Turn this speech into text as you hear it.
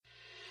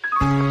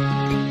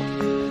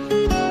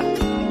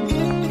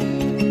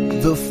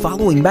The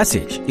following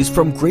message is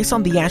from Grace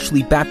on the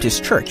Ashley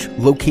Baptist Church,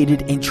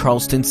 located in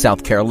Charleston,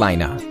 South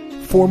Carolina.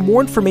 For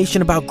more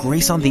information about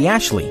Grace on the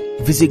Ashley,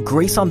 visit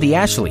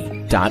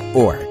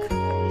graceontheashley.org.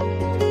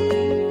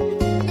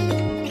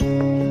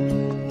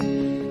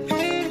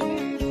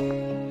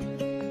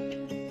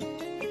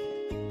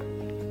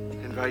 I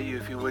invite you,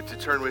 if you would, to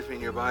turn with me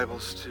in your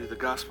Bibles to the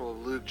Gospel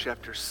of Luke,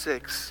 chapter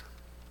 6.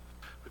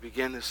 We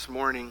begin this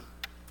morning.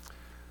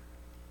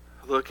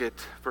 Look at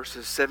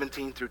verses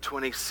 17 through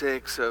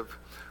 26 of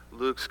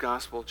Luke's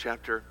Gospel,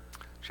 chapter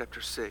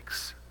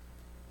 6.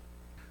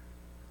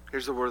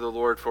 Here's the word of the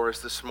Lord for us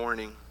this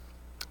morning.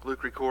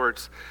 Luke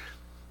records,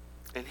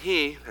 "And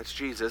he," that's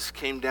Jesus,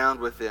 "came down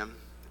with them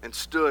and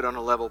stood on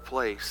a level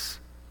place,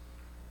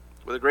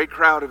 with a great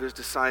crowd of his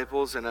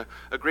disciples and a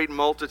great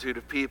multitude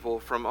of people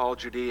from all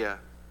Judea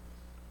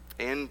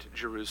and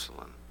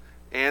Jerusalem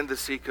and the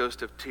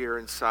seacoast of Tyre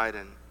and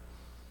Sidon,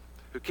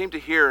 who came to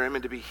hear him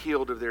and to be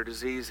healed of their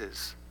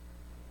diseases.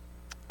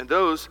 And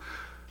those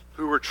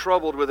who were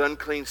troubled with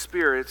unclean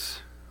spirits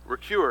were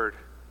cured.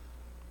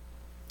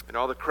 And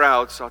all the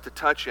crowd sought to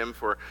touch him,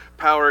 for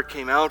power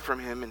came out from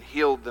him and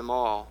healed them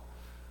all.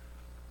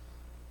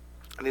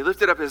 And he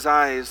lifted up his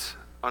eyes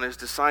on his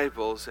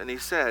disciples, and he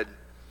said,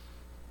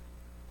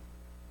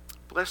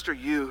 'Blessed are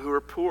you who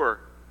are poor,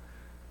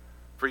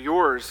 for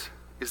yours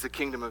is the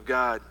kingdom of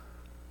God.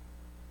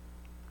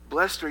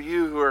 Blessed are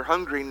you who are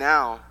hungry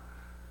now,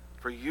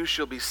 for you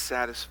shall be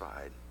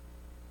satisfied.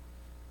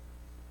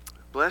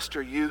 Blessed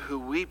are you who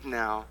weep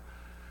now,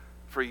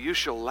 for you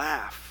shall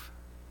laugh.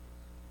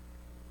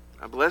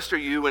 And blessed are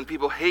you when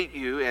people hate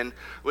you and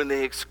when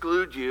they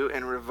exclude you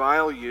and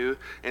revile you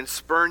and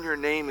spurn your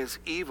name as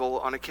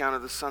evil on account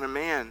of the Son of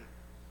Man.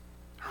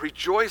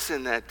 Rejoice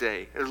in that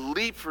day and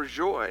leap for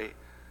joy,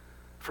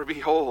 for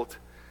behold,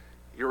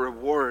 your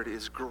reward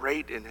is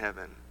great in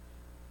heaven.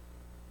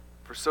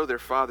 For so their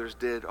fathers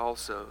did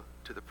also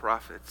to the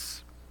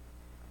prophets.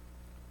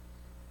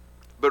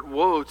 But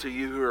woe to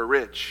you who are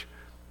rich,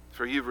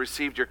 for you've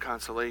received your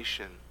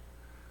consolation.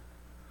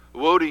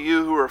 Woe to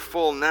you who are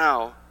full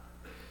now,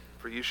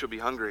 for you shall be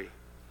hungry.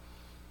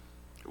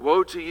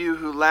 Woe to you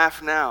who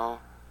laugh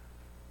now,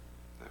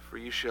 for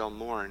you shall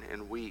mourn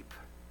and weep.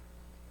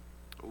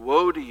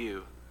 Woe to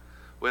you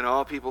when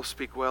all people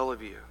speak well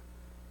of you,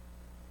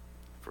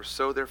 for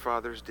so their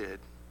fathers did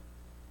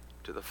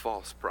to the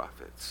false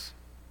prophets."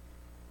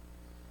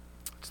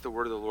 It's the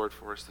word of the Lord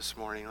for us this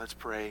morning. Let's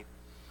pray.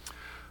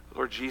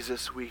 Lord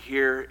Jesus, we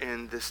hear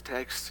in this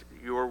text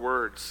your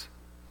words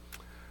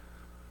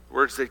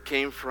that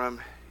came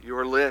from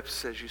your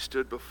lips as you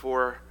stood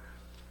before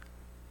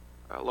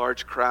a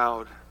large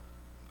crowd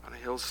on a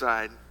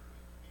hillside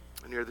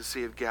near the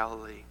Sea of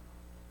Galilee.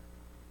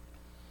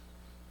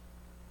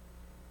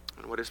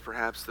 And what is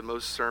perhaps the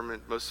most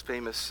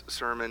famous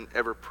sermon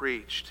ever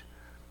preached.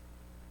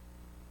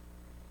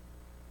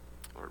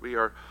 Lord, we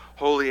are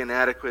wholly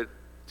inadequate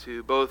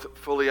to both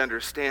fully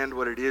understand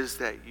what it is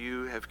that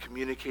you have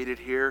communicated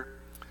here,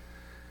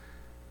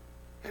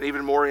 and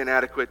even more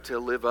inadequate to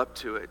live up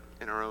to it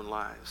in our own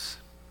lives.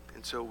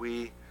 And so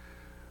we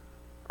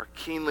are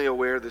keenly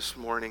aware this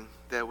morning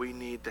that we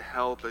need the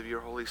help of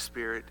your Holy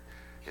Spirit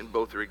in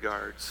both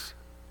regards.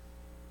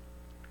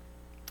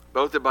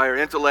 Both that by our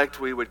intellect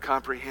we would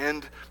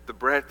comprehend the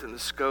breadth and the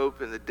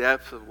scope and the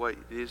depth of what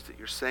it is that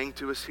you're saying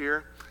to us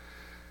here,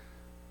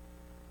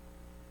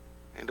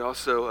 and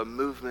also a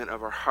movement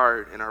of our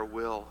heart and our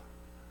will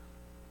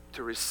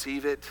to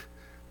receive it,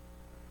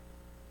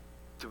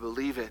 to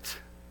believe it,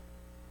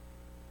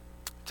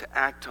 to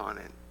act on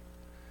it,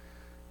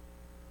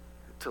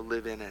 to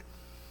live in it.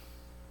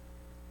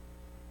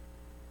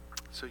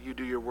 So you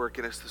do your work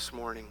in us this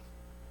morning.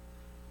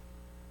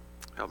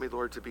 Help me,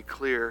 Lord, to be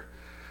clear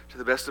to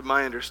the best of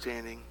my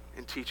understanding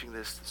in teaching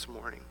this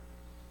morning.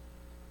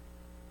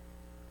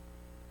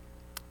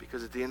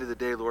 Because at the end of the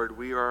day, Lord,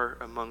 we are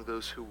among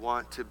those who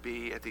want to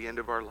be, at the end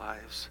of our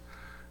lives,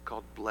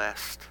 called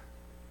blessed.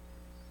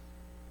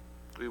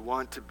 We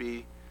want to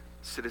be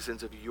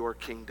citizens of your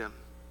kingdom.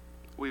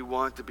 We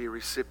want to be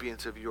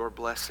recipients of your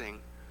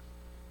blessing.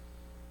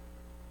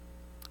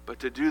 But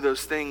to do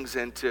those things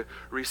and to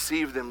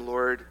receive them,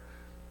 Lord,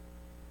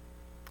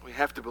 we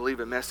have to believe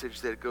a message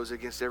that goes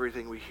against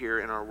everything we hear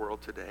in our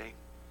world today.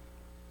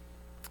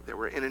 That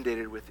we're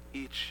inundated with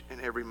each and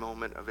every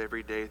moment of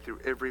every day through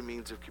every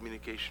means of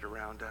communication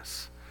around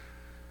us.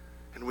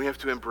 And we have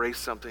to embrace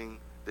something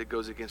that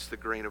goes against the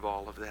grain of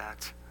all of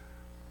that.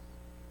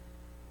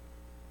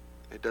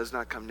 It does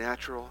not come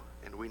natural,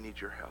 and we need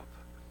your help.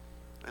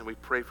 And we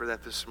pray for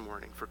that this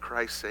morning, for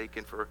Christ's sake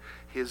and for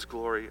his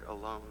glory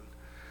alone.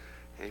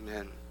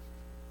 Amen.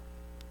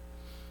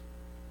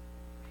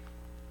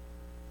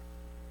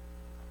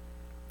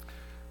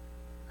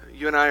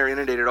 You and I are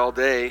inundated all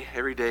day,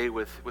 every day,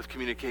 with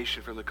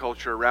communication from the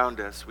culture around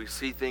us. We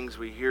see things,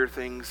 we hear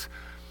things.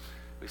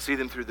 We see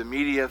them through the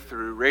media,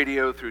 through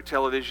radio, through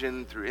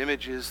television, through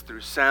images,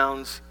 through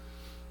sounds.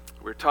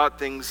 We're taught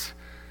things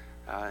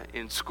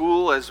in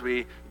school as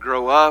we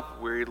grow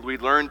up. We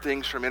learn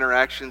things from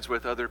interactions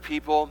with other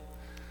people.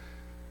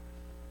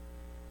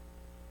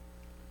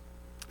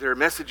 There are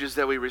messages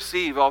that we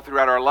receive all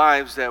throughout our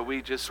lives that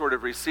we just sort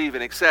of receive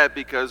and accept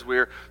because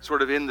we're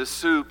sort of in the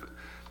soup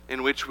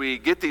in which we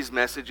get these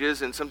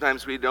messages, and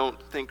sometimes we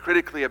don't think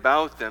critically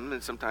about them,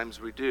 and sometimes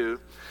we do.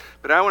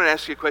 But I want to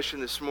ask you a question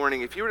this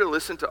morning. If you were to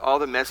listen to all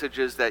the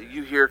messages that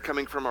you hear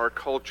coming from our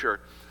culture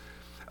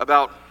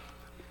about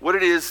what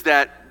it is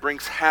that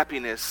brings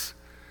happiness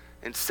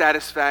and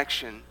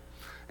satisfaction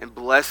and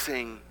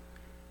blessing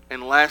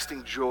and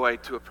lasting joy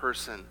to a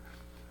person,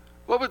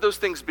 what would those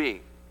things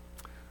be?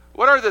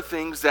 What are the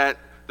things that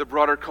the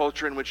broader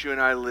culture in which you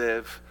and I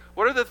live,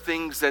 what are the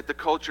things that the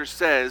culture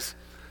says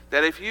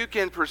that if you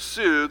can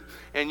pursue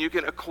and you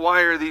can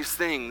acquire these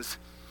things,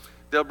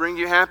 they'll bring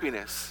you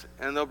happiness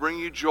and they'll bring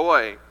you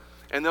joy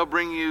and they'll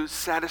bring you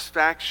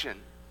satisfaction?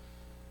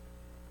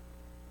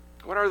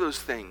 What are those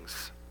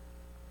things?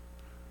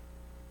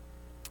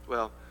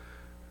 Well,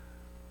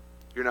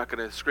 you're not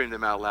going to scream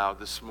them out loud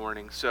this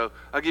morning, so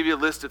I'll give you a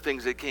list of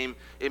things that came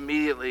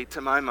immediately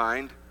to my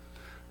mind.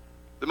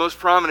 The most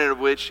prominent of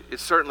which is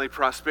certainly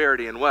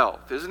prosperity and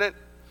wealth, isn't it?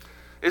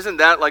 Isn't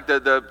that like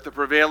the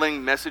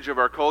prevailing message of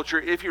our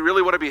culture? If you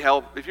really want to be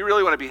if you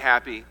really want to be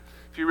happy,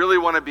 if you really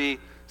want to be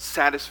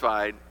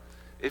satisfied,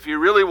 if you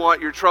really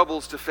want your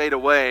troubles to fade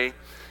away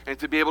and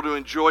to be able to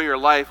enjoy your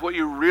life, what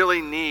you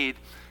really need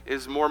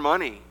is more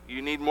money.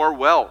 You need more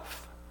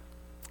wealth.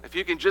 If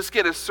you can just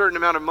get a certain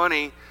amount of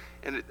money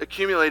and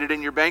accumulate it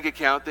in your bank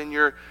account, then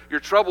your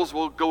troubles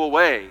will go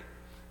away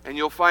and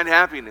you'll find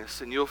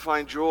happiness and you'll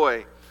find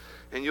joy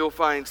and you'll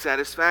find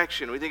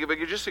satisfaction. We think if I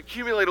could just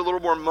accumulate a little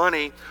more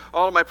money,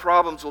 all of my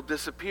problems will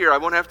disappear. I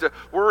won't have to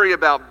worry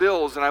about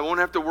bills, and I won't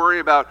have to worry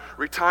about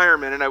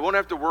retirement, and I won't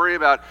have to worry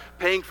about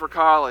paying for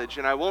college,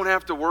 and I won't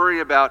have to worry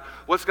about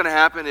what's going to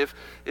happen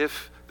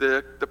if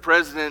the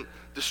president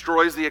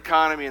destroys the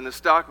economy and the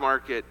stock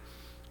market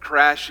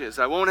crashes.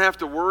 I won't have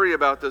to worry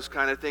about those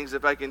kind of things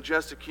if I can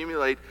just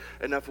accumulate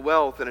enough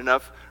wealth and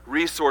enough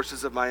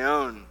resources of my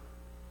own.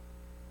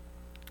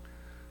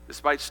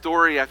 Despite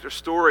story after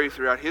story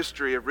throughout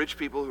history of rich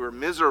people who are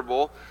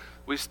miserable,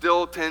 we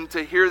still tend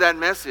to hear that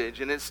message,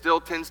 and it still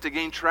tends to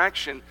gain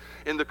traction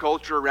in the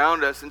culture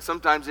around us, and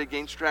sometimes it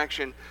gains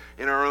traction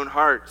in our own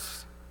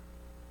hearts.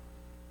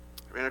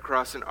 I ran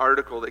across an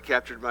article that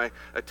captured my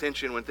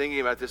attention when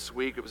thinking about this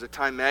week. It was a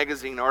Time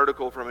magazine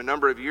article from a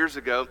number of years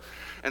ago,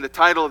 and the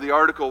title of the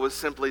article was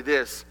simply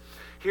this: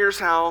 "Here's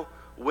how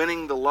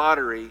winning the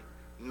lottery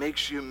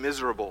makes you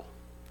miserable."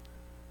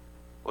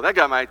 Well, that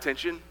got my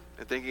attention,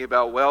 and thinking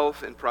about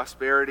wealth and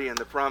prosperity and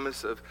the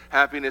promise of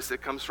happiness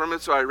that comes from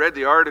it. So I read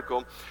the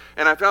article,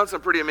 and I found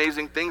some pretty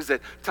amazing things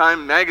that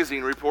Time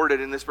magazine reported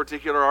in this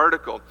particular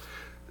article.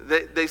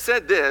 They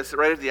said this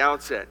right at the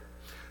outset.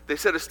 They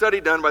said a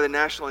study done by the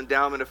National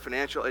Endowment of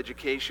Financial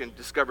Education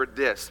discovered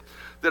this,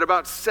 that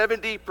about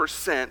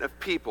 70% of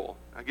people,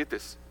 now get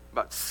this,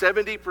 about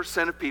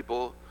 70% of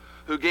people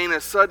who gain a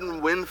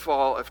sudden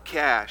windfall of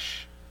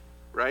cash,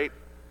 right,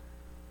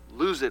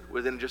 lose it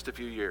within just a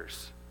few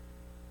years.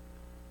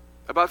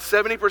 About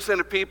 70%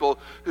 of people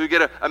who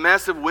get a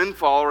massive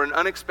windfall or an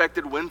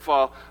unexpected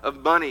windfall of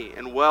money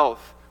and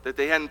wealth that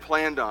they hadn't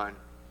planned on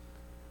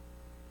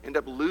end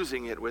up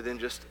losing it within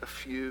just a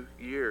few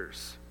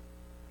years.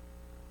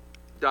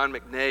 Don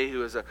McNay,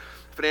 who is a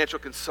financial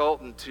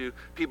consultant to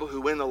people who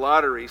win the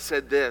lottery,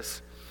 said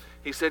this.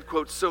 He said,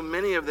 quote, "So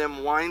many of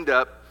them wind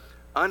up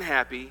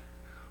unhappy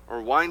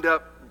or wind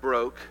up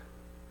broke.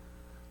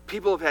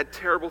 People have had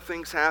terrible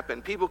things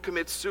happen. People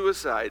commit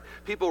suicide.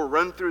 People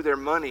run through their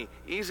money.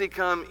 Easy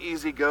come,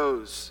 easy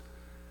goes.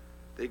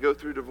 They go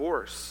through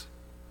divorce,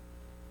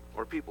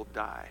 or people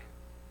die."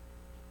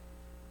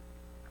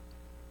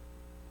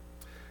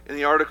 In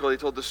the article, he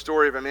told the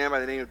story of a man by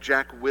the name of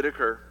Jack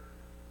Whitaker.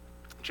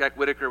 Jack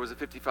Whitaker was a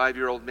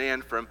 55-year-old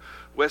man from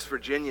West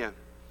Virginia.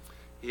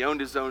 He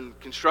owned his own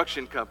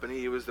construction company.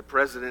 He was the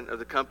president of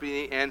the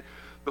company, and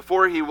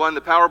before he won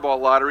the Powerball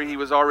lottery, he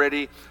was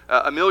already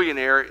a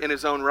millionaire in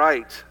his own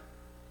right.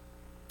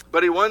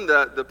 But he won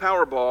the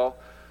Powerball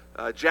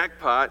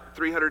jackpot,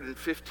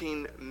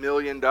 $315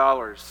 million.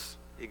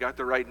 He got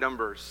the right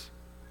numbers.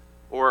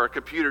 Or a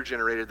computer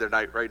generated the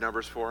right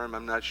numbers for him,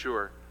 I'm not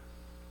sure.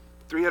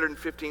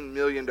 $315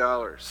 million.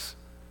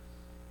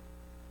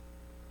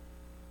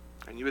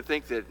 And you would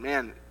think that,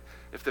 man,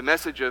 if the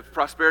message of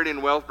prosperity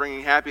and wealth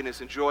bringing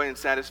happiness and joy and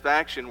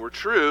satisfaction were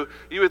true,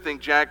 you would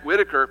think Jack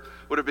Whitaker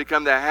would have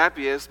become the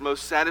happiest,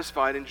 most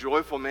satisfied and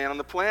joyful man on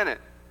the planet.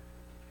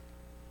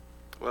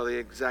 Well, the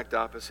exact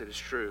opposite is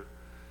true.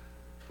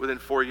 Within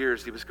 4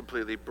 years, he was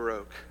completely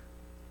broke.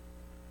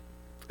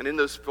 And in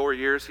those 4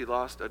 years, he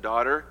lost a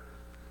daughter.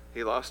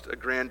 He lost a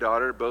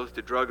granddaughter, both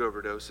to drug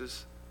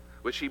overdoses,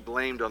 which he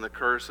blamed on the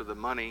curse of the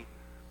money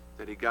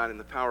that he got in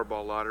the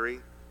Powerball lottery.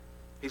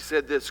 He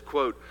said this,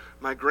 quote,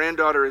 "My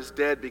granddaughter is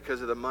dead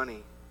because of the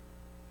money.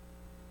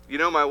 You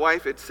know, my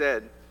wife had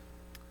said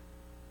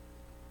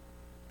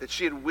that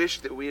she had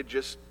wished that we had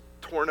just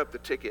torn up the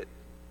ticket.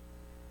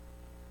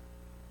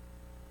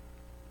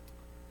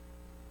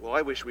 well,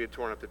 I wish we had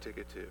torn up the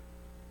ticket too.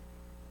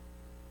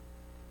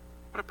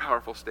 What a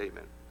powerful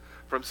statement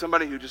from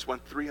somebody who just won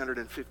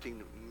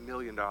 $315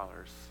 million.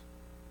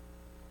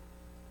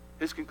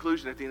 His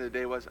conclusion at the end of the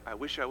day was, I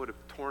wish I would have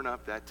torn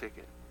up that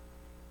ticket.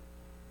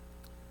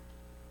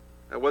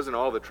 That wasn't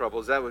all the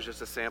troubles. That was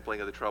just a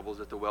sampling of the troubles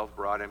that the wealth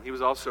brought him. He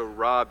was also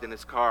robbed in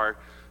his car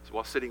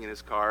while sitting in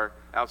his car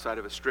outside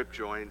of a strip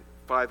joint,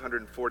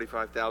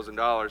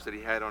 $545,000 that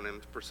he had on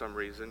him for some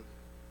reason.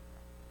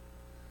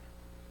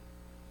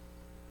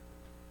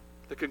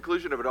 The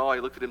conclusion of it all,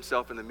 he looked at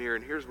himself in the mirror,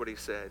 and here's what he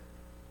said.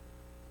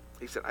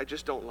 He said, I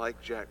just don't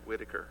like Jack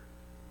Whitaker.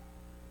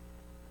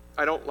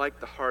 I don't like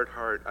the hard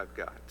heart I've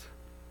got.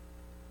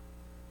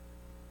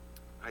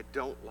 I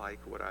don't like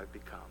what I've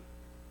become.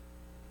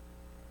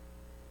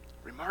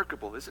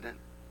 Remarkable, isn't it?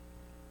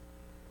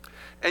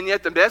 And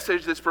yet the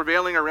message that's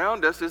prevailing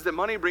around us is that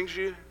money brings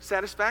you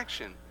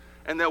satisfaction,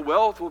 and that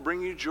wealth will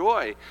bring you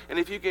joy. And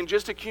if you can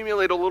just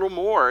accumulate a little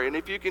more, and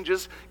if you can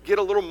just get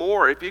a little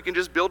more, if you can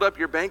just build up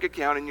your bank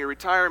account and your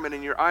retirement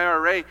and your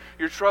IRA,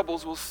 your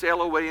troubles will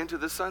sail away into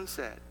the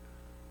sunset.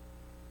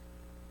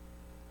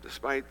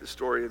 Despite the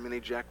story of many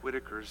Jack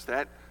Whitakers,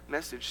 that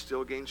message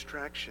still gains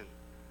traction.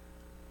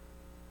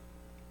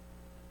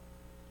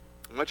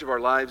 Much of our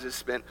lives is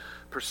spent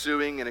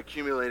pursuing and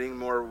accumulating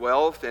more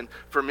wealth, and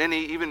for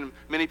many, even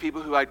many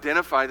people who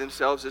identify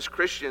themselves as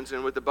Christians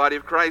and with the body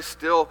of Christ,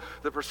 still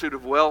the pursuit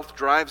of wealth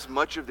drives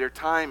much of their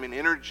time and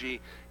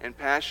energy and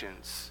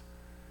passions.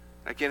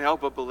 I can't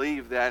help but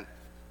believe that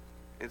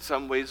in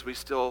some ways we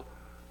still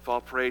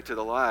fall prey to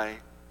the lie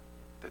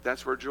that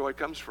that's where joy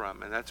comes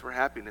from and that's where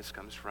happiness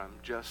comes from,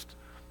 just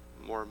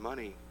more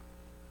money,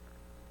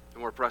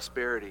 more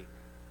prosperity.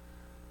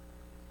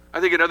 I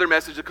think another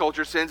message the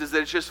culture sends is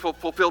that it's just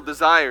fulfilled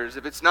desires.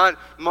 If it's not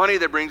money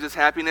that brings us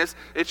happiness,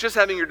 it's just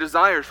having your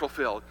desires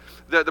fulfilled.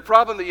 The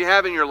problem that you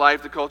have in your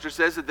life, the culture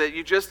says, is that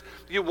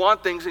you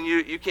want things and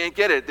you can't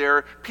get it. There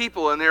are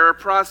people and there are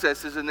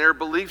processes and there are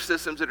belief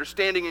systems that are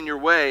standing in your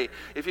way.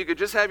 If you could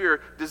just have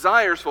your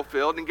desires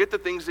fulfilled and get the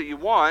things that you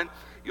want,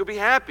 you'll be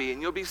happy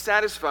and you'll be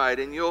satisfied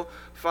and you'll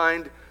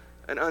find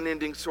an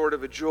unending sort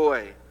of a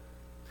joy.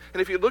 And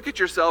if you look at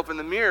yourself in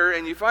the mirror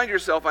and you find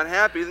yourself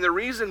unhappy, then the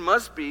reason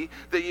must be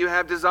that you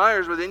have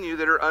desires within you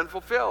that are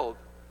unfulfilled.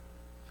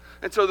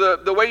 And so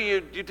the way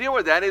you deal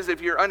with that is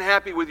if you're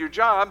unhappy with your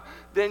job,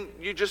 then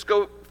you just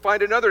go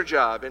find another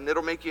job and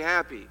it'll make you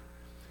happy.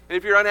 And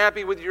if you're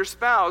unhappy with your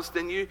spouse,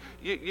 then you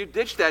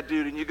ditch that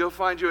dude and you go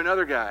find you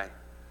another guy.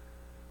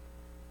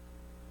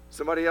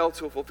 Somebody else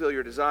who will fulfill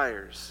your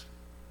desires.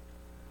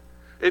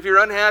 If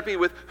you're unhappy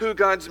with who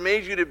God's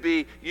made you to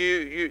be,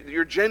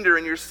 your gender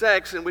and your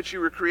sex in which you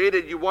were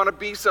created, you want to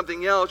be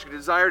something else, you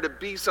desire to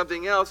be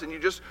something else, and you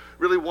just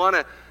really want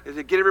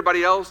to get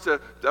everybody else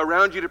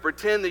around you to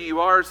pretend that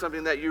you are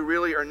something that you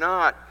really are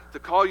not, to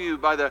call you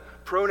by the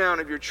pronoun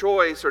of your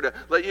choice, or to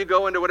let you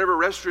go into whatever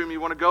restroom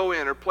you want to go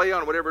in, or play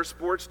on whatever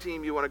sports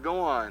team you want to go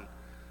on.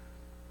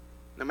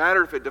 No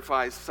matter if it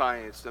defies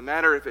science, no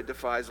matter if it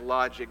defies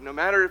logic, no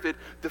matter if it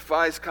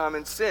defies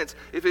common sense,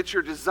 if it's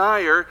your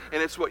desire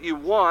and it's what you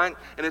want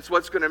and it's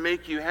what's going to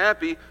make you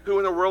happy, who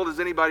in the world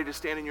is anybody to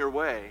stand in your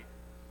way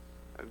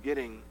of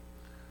getting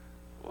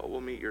what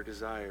will meet your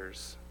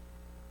desires?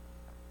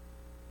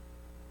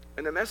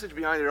 And the message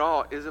behind it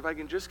all is if I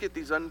can just get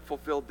these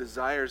unfulfilled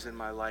desires in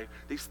my life,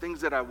 these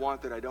things that I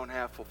want that I don't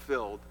have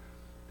fulfilled,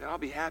 then I'll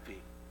be happy.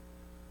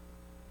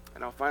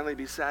 And I'll finally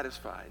be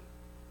satisfied.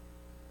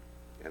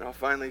 And I'll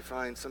finally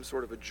find some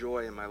sort of a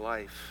joy in my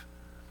life.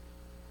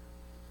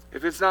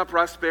 If it's not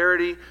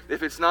prosperity,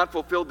 if it's not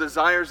fulfilled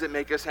desires that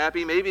make us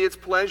happy, maybe it's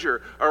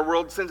pleasure. Our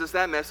world sends us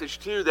that message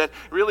too, that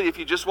really if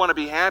you just want to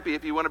be happy,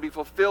 if you want to be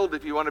fulfilled,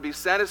 if you want to be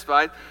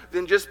satisfied,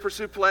 then just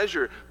pursue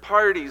pleasure.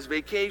 Parties,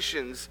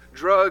 vacations,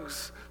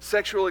 drugs,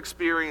 sexual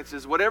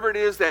experiences, whatever it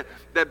is that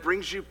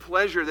brings you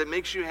pleasure, that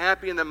makes you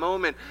happy in the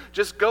moment,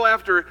 just go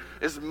after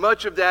as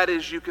much of that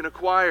as you can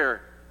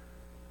acquire,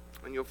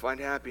 and you'll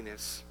find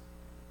happiness.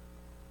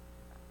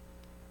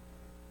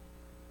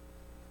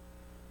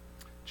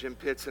 Jim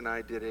Pitts and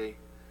I did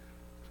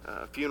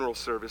a funeral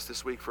service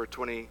this week for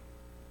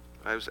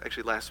last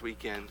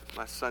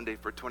Sunday,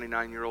 for a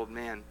 29-year-old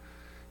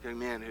young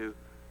man who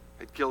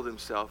had killed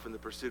himself in the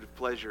pursuit of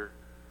pleasure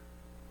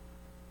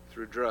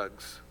through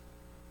drugs.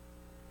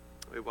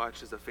 We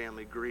watched as a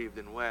family grieved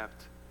and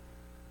wept,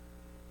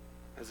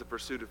 as the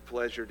pursuit of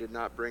pleasure did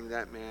not bring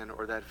that man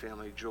or that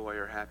family joy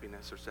or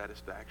happiness or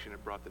satisfaction.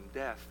 It brought them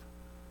death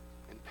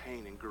and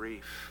pain and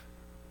grief.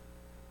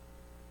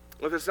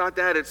 Well, if it's not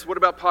that, it's what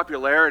about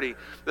popularity?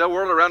 The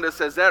world around us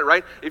says that,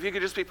 right? If you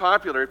could just be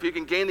popular, if you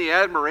can gain the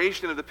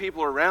admiration of the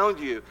people around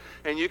you,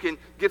 and you can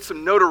get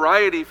some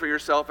notoriety for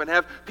yourself and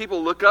have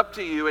people look up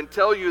to you and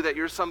tell you that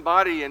you're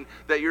somebody and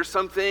that you're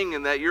something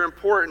and that you're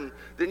important,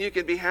 then you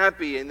can be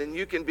happy and then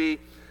you can be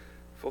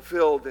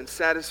fulfilled and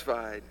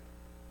satisfied.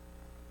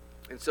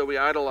 And so we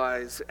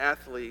idolize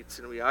athletes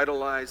and we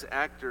idolize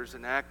actors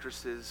and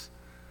actresses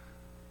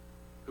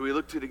who we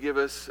look to give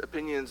us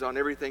opinions on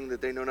everything that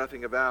they know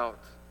nothing about.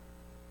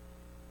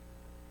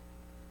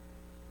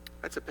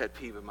 That's a pet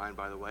peeve of mine,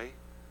 by the way.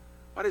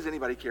 Why does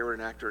anybody care what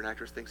an actor or an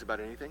actress thinks about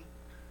anything?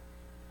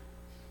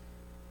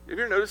 Have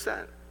you ever noticed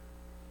that?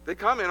 They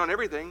comment on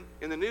everything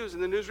in the news,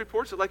 and the news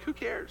reports it like, who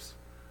cares?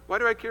 Why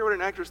do I care what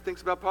an actress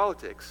thinks about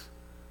politics,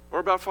 or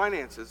about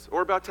finances,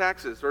 or about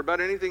taxes, or about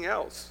anything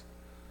else?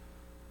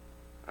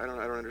 I don't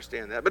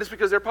understand that. But it's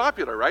because they're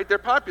popular, right? They're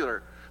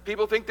popular.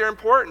 People think they're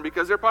important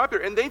because they're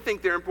popular, and they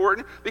think they're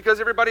important because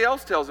everybody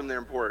else tells them they're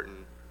important,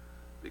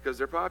 because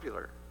they're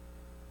popular.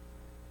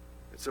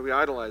 And so we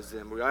idolize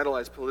them. We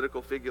idolize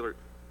political figures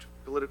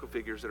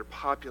that are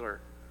popular.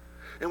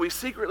 And we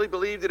secretly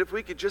believe that if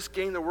we could just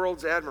gain the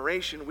world's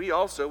admiration, we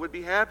also would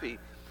be happy.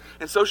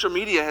 And social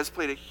media has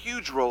played a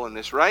huge role in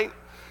this, right?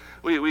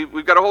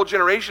 We've got a whole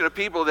generation of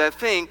people that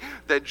think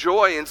that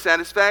joy and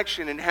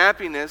satisfaction and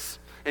happiness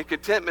and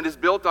contentment is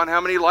built on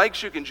how many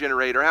likes you can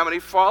generate or how many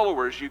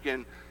followers you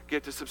can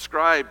get to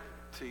subscribe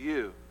to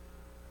you.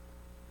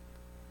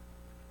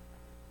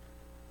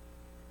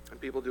 And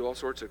people do all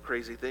sorts of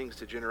crazy things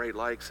to generate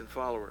likes and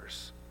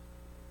followers.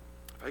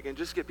 If I can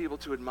just get people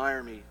to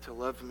admire me, to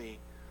love me,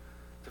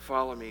 to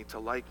follow me, to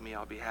like me,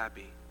 I'll be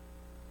happy.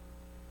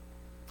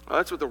 Well,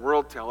 that's what the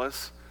world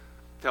tells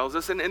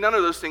us. And none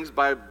of those things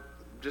by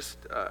just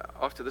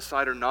off to the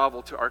side are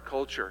novel to our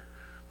culture.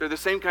 They're the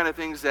same kind of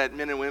things that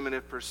men and women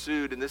have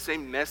pursued, and the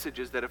same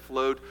messages that have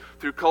flowed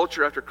through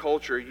culture after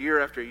culture, year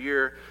after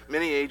year,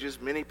 many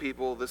ages, many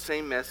people, the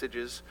same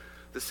messages,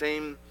 the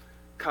same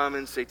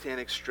common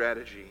satanic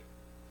strategy.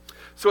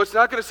 So it's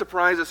not going to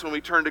surprise us when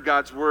we turn to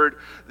God's Word,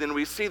 then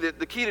we see that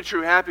the key to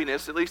true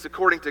happiness, at least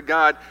according to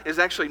God, is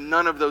actually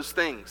none of those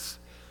things.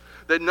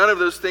 That none of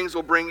those things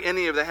will bring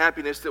any of the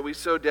happiness that we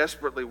so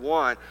desperately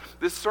want.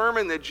 This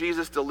sermon that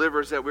Jesus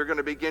delivers that we're going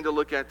to begin to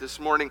look at this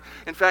morning,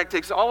 in fact,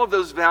 takes all of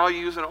those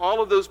values and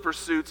all of those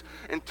pursuits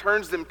and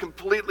turns them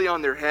completely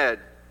on their head.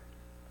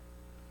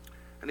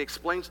 And he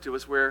explains to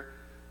us where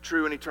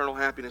true and eternal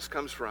happiness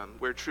comes from,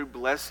 where true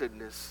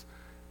blessedness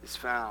is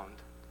found.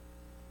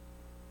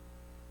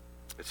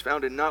 It's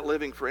found in not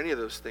living for any of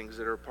those things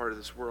that are a part of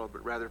this world,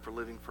 but rather for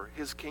living for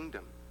His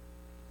kingdom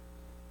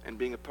and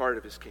being a part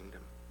of His kingdom.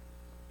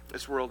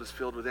 This world is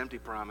filled with empty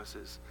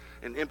promises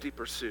and empty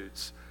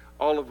pursuits,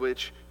 all of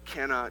which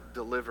cannot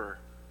deliver.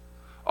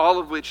 All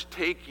of which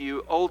take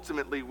you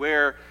ultimately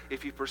where,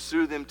 if you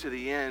pursue them to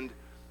the end,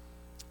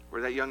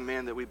 where that young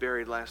man that we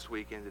buried last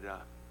week ended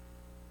up,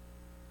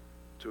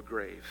 to a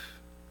grave.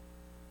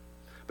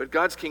 But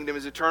God's kingdom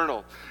is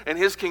eternal, and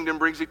His kingdom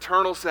brings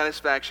eternal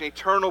satisfaction,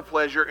 eternal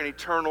pleasure, and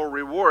eternal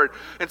reward.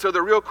 And so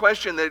the real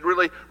question that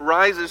really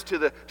rises to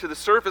the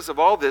surface of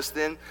all this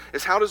then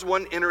is, how does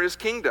one enter His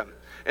kingdom?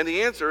 And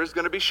the answer is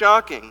going to be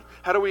shocking.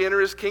 How do we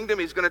enter His kingdom?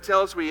 He's going to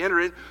tell us we enter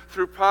it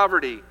through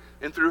poverty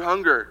and through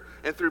hunger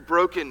and through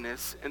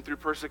brokenness and through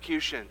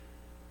persecution.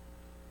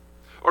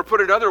 Or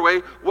put it another way,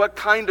 what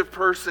kind of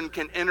person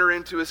can enter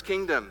into His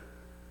kingdom?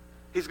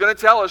 He's going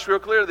to tell us real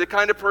clearly the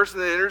kind of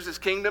person that enters His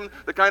kingdom,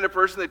 the kind of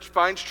person that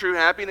finds true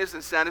happiness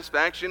and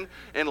satisfaction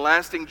and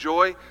lasting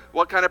joy.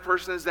 What kind of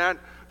person is that?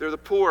 They're the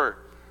poor.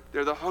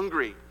 They're the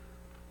hungry.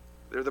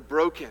 They're the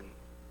broken.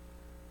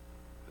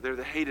 They're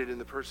the hated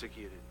and the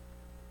persecuted.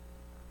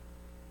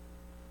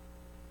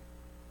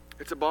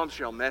 It's a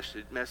bombshell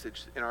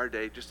message in our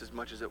day just as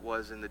much as it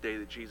was in the day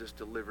that Jesus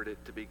delivered it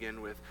to begin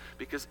with.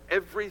 Because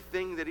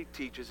everything that He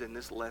teaches in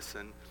this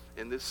lesson,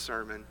 in this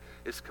sermon,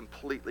 is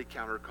completely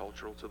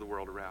countercultural to the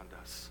world around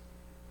us.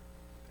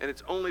 And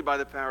it's only by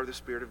the power of the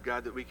Spirit of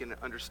God that we can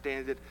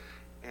understand it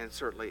and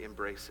certainly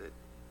embrace it.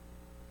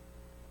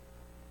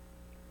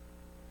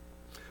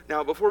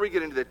 Now, before we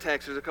get into the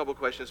text, there's a couple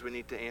questions we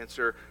need to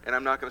answer, and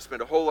I'm not going to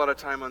spend a whole lot of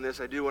time on this.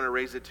 I do want to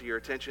raise it to your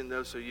attention,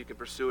 though, so you can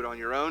pursue it on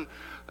your own.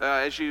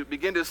 As you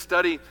begin to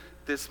study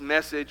this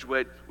message,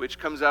 which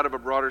comes out of a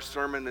broader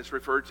sermon that's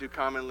referred to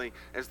commonly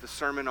as the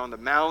Sermon on the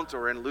Mount,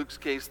 or in Luke's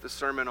case, the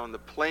Sermon on the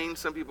Plain,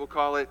 some people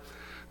call it,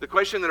 the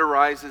question that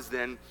arises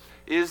then,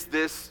 is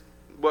this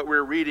what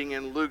we're reading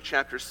in Luke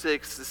chapter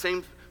 6,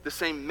 the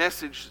same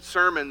message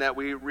sermon that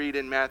we read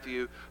in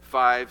Matthew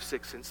 5,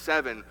 6, and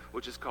 7,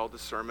 which is called the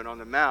Sermon on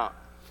the Mount.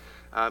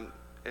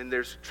 And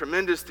there's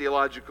tremendous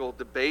theological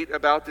debate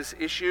about this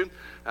issue.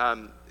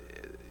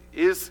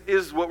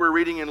 Is what we're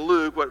reading in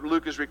Luke, what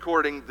Luke is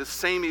recording, the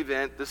same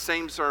event, the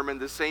same sermon,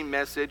 the same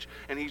message,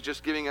 and he's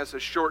just giving us a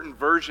shortened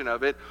version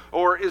of it?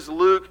 Or is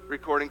Luke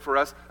recording for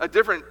us a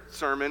different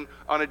sermon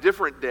on a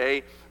different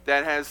day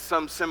that has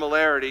some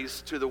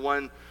similarities to the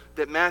one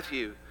that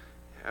Matthew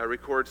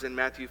records in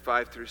Matthew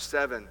 5 through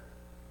 7?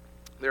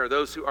 There are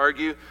those who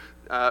argue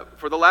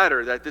for the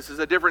latter, that this is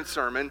a different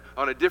sermon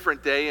on a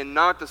different day and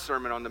not the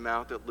Sermon on the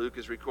Mount that Luke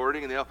is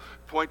recording. And they'll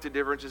point to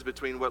differences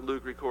between what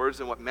Luke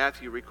records and what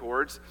Matthew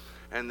records.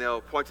 And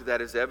they'll point to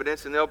that as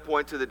evidence. And they'll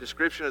point to the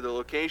description of the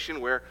location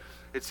where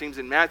it seems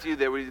in Matthew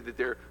that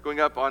they're going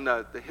up on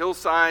the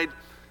hillside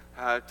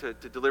to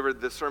deliver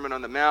the Sermon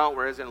on the Mount,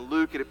 whereas in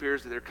Luke it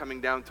appears that they're coming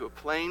down to a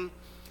plain.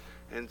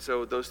 And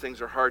so those things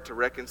are hard to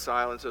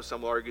reconcile. And so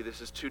some will argue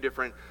this is two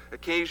different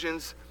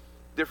occasions,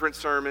 different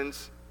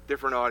sermons,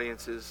 different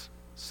audiences,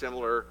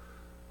 similar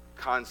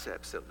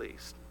concepts at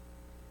least.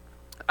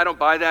 I don't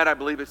buy that. I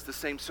believe it's the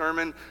same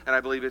sermon, and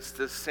I believe it's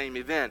the same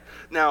event.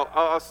 Now,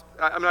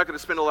 I'm not going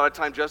to spend a lot of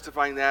time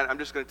justifying that. I'm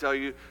just going to tell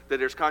you that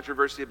there's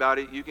controversy about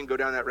it. You can go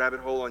down that rabbit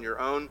hole on your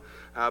own,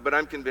 but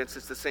I'm convinced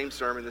it's the same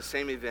sermon, the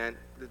same event,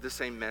 the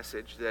same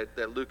message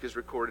that Luke has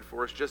recorded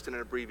for us, just in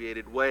an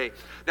abbreviated way.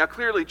 Now,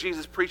 clearly,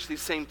 Jesus preached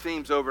these same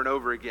themes over and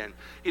over again.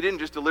 He didn't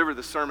just deliver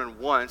the sermon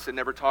once and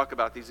never talk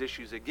about these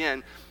issues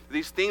again.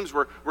 These themes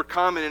were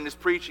common in his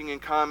preaching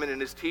and common in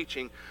his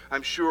teaching,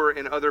 I'm sure,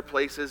 in other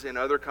places, in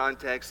other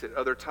contexts, at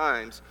other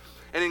times.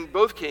 And in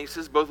both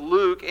cases, both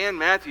Luke and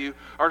Matthew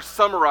are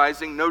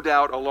summarizing, no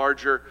doubt, a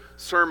larger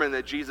sermon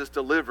that Jesus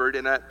delivered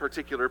in that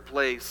particular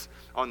place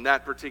on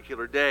that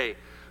particular day.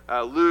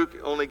 Luke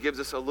only gives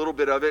us a little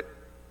bit of it.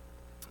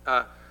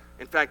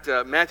 In fact,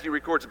 Matthew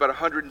records about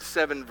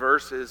 107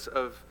 verses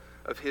of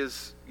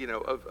his,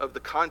 of the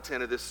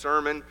content of this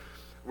sermon,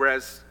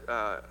 whereas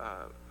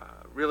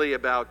really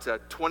about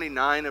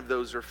 29 of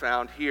those are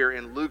found here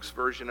in Luke's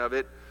version of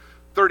it.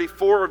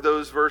 34 of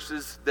those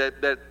verses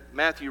that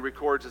Matthew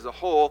records as a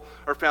whole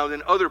are found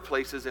in other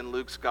places in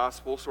Luke's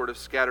gospel, sort of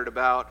scattered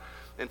about,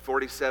 and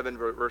 47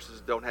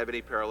 verses don't have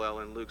any parallel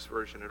in Luke's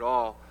version at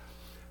all.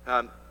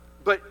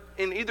 But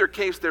in either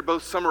case, they're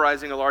both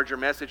summarizing a larger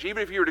message.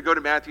 Even if you were to go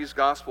to Matthew's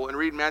gospel and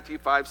read Matthew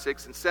 5,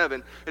 6, and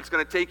 7, it's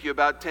going to take you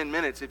about 10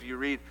 minutes if you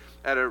read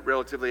at a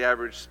relatively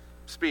average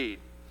speed.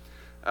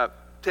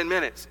 10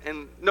 minutes.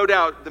 And no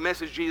doubt the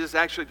message Jesus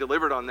actually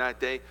delivered on that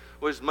day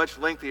was much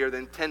lengthier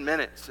than 10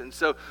 minutes. And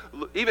so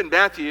even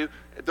Matthew,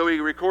 though he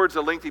records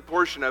a lengthy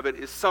portion of it,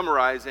 is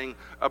summarizing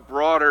a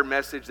broader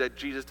message that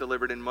Jesus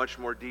delivered in much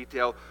more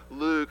detail.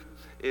 Luke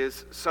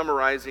is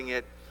summarizing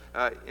it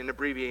and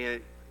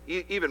abbreviating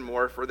it even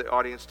more for the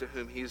audience to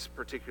whom he's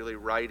particularly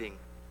writing.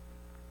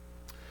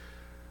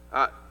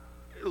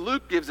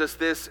 Luke gives us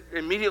this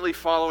immediately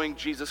following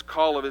Jesus'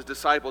 call of his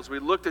disciples. We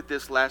looked at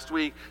this last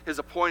week, his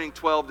appointing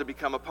 12 to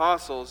become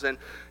apostles. And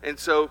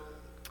so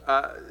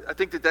I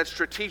think that's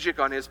strategic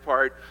on his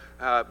part.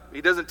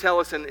 He doesn't tell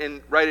us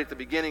right at the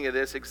beginning of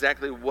this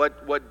exactly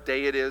what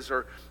day it is,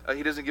 or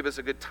he doesn't give us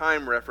a good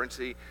time reference.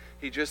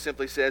 He just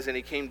simply says, and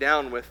he came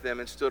down with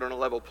them and stood on a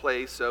level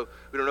place. So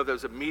we don't know if that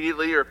was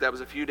immediately or if that was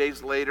a few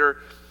days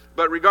later.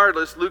 But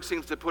regardless, Luke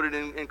seems to put it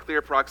in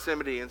clear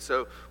proximity. And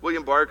so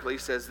William Barclay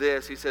says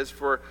this. He says,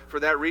 for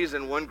that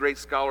reason, one great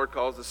scholar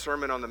calls the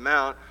Sermon on the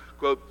Mount,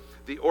 quote,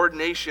 the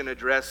ordination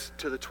address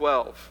to the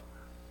 12.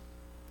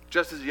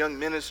 Just as a young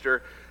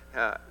minister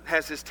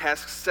has his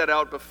tasks set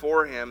out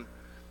before him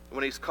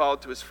when he's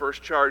called to his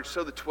first charge,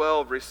 so the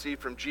 12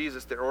 received from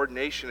Jesus their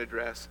ordination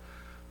address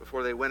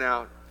before they went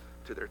out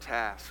to their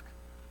task.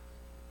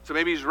 So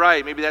maybe he's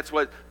right. Maybe that's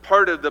what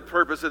part of the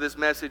purpose of this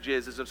message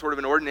is a sort of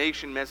an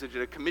ordination message,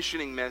 a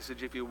commissioning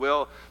message, if you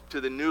will,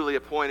 to the newly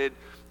appointed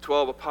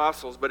 12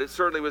 apostles. But it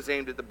certainly was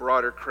aimed at the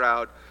broader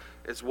crowd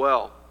as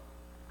well.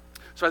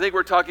 So I think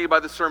we're talking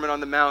about the Sermon on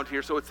the Mount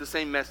here, so it's the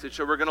same message.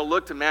 So we're going to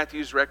look to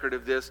Matthew's record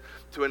of this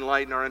to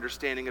enlighten our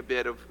understanding a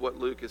bit of what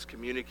Luke is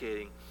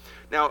communicating.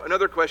 Now,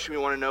 another question we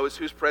want to know is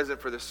who's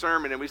present for the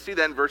sermon, and we see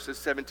that in verses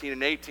 17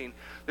 and 18.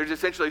 There's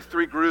essentially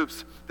three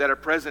groups that are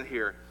present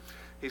here.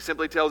 He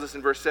simply tells us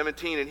in verse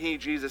 17, and he,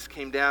 Jesus,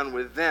 came down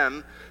with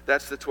them.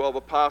 That's the 12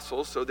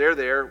 apostles. So they're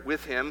there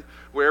with him.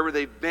 Wherever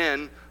they've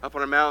been, up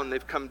on a mountain,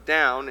 they've come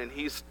down, and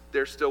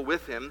they're still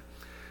with him.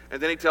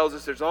 And then he tells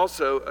us there's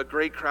also a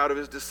great crowd of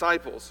his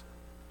disciples.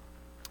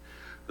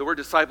 The word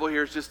disciple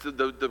here is just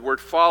the word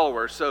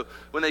follower. So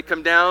when they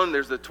come down,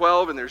 there's the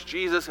 12 and there's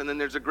Jesus, and then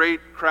there's a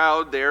great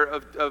crowd there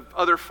of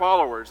other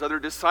followers, other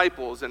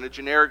disciples in a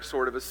generic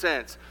sort of a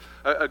sense.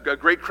 A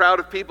great crowd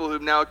of people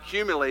who've now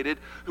accumulated,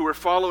 who are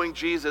following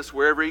Jesus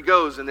wherever he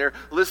goes, and they're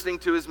listening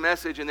to his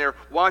message, and they're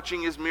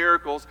watching his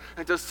miracles,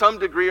 and to some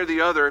degree or the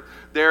other,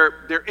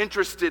 they're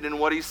interested in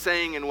what he's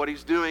saying and what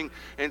he's doing,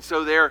 and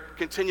so they're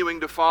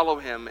continuing to follow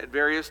him at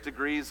various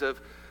degrees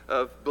of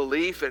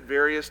belief, at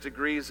various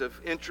degrees of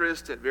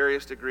interest, at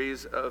various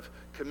degrees of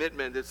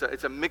commitment.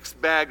 It's a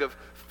mixed bag of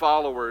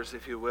followers,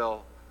 if you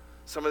will.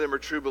 Some of them are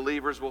true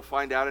believers, we'll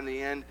find out in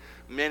the end.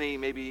 Many,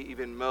 maybe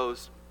even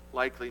most,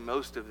 likely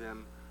most of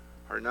them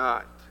are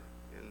not.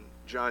 In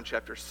John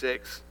chapter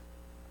 6,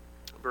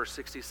 verse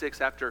 66,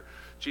 after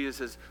Jesus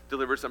has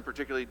delivered some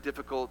particularly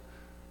difficult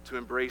to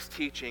embrace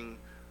teaching,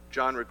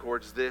 John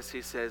records this.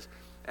 He says,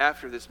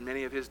 after this,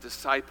 many of his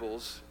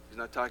disciples, he's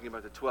not talking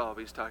about the 12,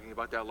 he's talking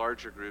about that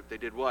larger group, they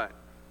did what?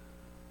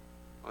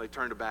 Well, they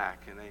turned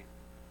back and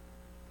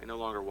they no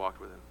longer walked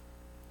with him.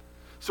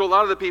 So a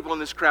lot of the people in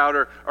this crowd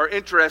are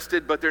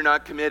interested, but they're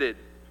not committed.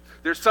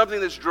 There's something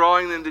that's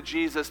drawing them to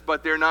Jesus,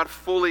 but they're not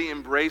fully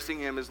embracing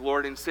him as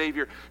Lord and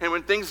Savior. And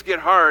when things get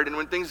hard and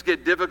when things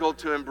get difficult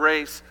to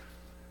embrace,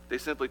 they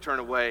simply turn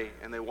away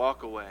and they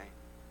walk away.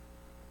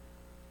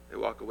 They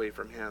walk away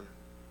from him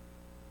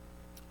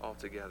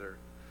altogether.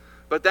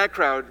 But that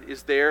crowd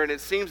is there, and it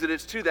seems that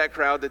it's to that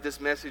crowd that this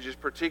message is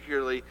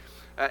particularly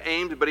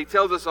aimed, but he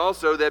tells us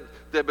also that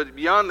but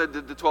beyond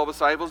the 12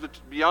 disciples, but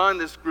beyond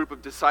this group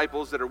of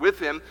disciples that are with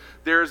him,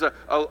 there's a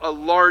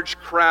large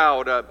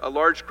crowd, a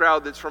large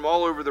crowd that's from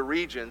all over the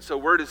region. So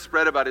word is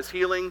spread about his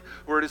healing,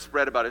 word is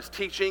spread about his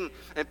teaching,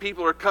 and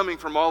people are coming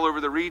from all over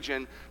the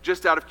region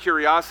just out of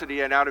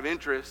curiosity and out of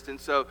interest. And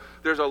so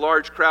there's a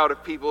large crowd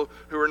of people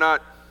who are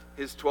not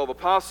his 12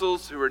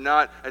 apostles, who are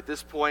not at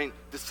this point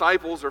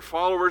disciples or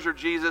followers of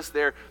Jesus.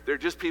 They're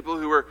just people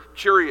who are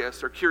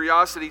curious or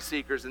curiosity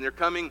seekers, and they're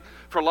coming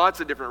for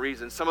lots of different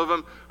reasons. Some of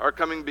them are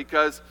coming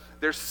because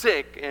they're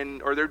sick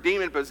or they're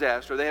demon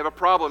possessed, or they have a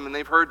problem and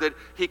they've heard that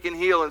he can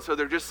heal, and so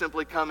they're just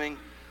simply coming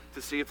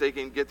to see if they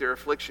can get their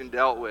affliction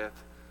dealt with.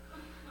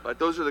 But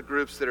those are the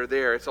groups that are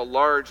there. It's a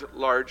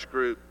large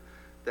group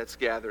that's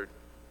gathered.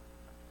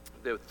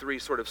 There are three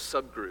sort of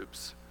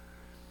subgroups.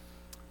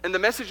 And the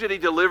message that he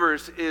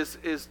delivers is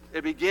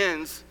it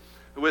begins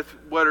with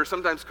what are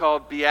sometimes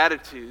called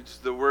Beatitudes.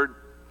 The word,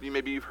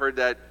 maybe you've heard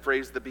that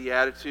phrase, the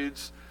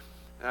Beatitudes.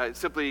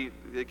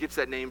 It gets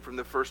that name from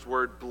the first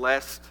word,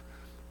 blessed,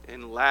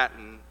 in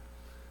Latin,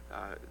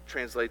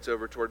 translates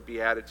over toward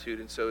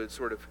beatitude, and so it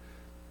sort of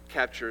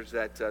captures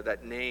that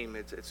name.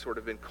 It's sort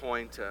of been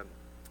coined to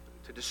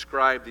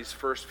describe these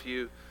first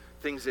few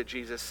things that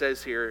Jesus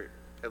says here,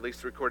 at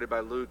least recorded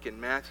by Luke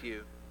and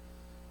Matthew.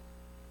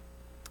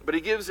 But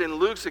he gives in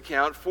Luke's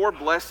account 4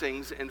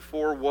 blessings and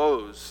 4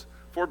 woes.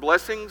 4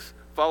 blessings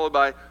followed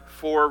by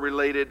 4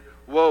 related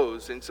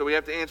woes. And so we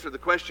have to answer the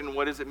question,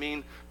 what does it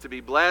mean to be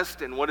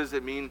blessed, and what does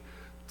it mean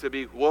to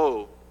be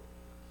woe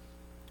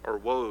or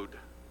woed?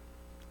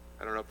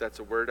 I don't know if that's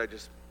a word, I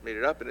just made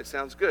it up and it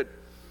sounds good.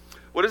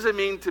 What does it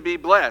mean to be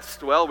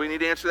blessed? Well, we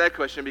need to answer that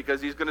question,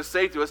 because he's going to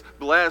say to us,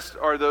 blessed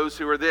are those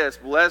who are this,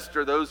 blessed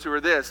are those who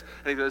are this,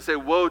 and he's going to say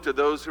woe to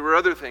those who are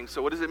other things.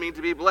 So what does it mean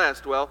to be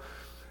blessed? Well,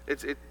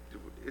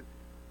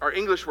 our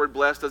English word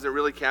blessed doesn't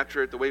really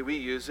capture it the way we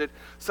use it.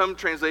 Some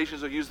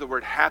translations will use the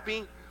word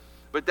happy,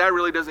 but that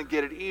really doesn't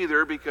get it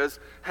either, because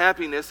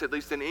happiness, at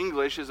least in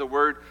English, is a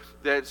word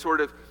that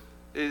sort of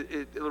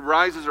it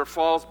rises or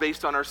falls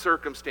based on our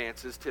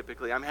circumstances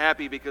typically. I'm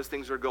happy because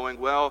things are going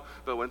well,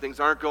 but when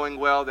things aren't going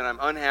well, then I'm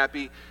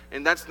unhappy.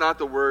 And that's not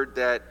the word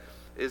that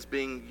is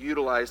being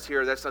utilized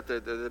here. That's not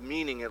the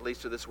meaning, at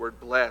least, of this word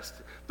blessed.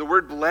 The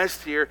word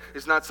blessed here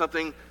is not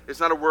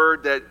a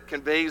word that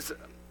conveys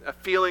a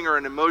feeling or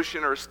an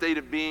emotion or a state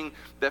of being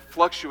that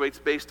fluctuates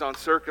based on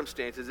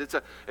circumstances.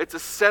 It's a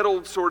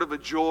settled sort of a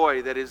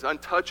joy that is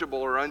untouchable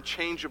or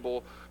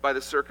unchangeable by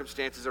the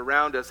circumstances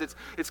around us.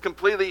 It's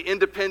completely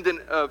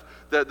independent of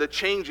the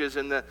changes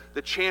and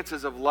the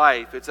chances of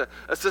life. It's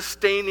a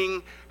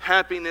sustaining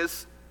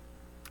happiness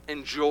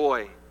and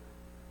joy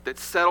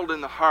that's settled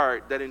in the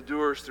heart, that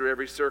endures through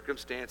every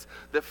circumstance,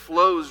 that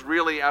flows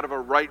really out of a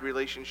right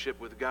relationship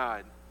with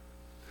God.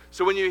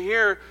 So when you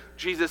hear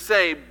Jesus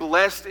say,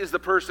 blessed is the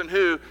person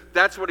who,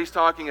 that's what he's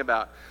talking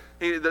about.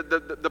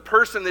 The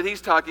person that he's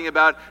talking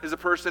about is a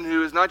person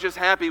who is not just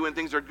happy when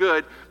things are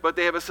good, but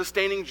they have a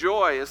sustaining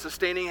joy, a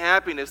sustaining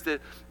happiness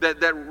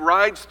that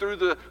rides through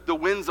the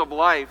winds of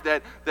life,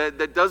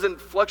 that doesn't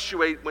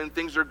fluctuate when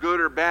things are good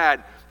or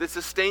bad, that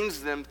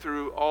sustains them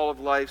through all of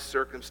life's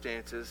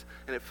circumstances,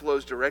 and it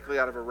flows directly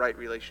out of a right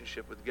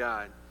relationship with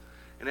God.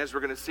 And as we're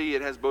going to see,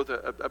 it has both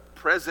a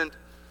present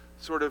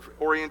sort of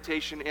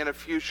orientation and a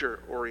future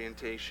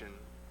orientation.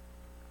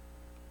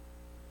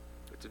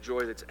 It's a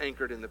joy that's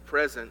anchored in the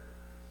present,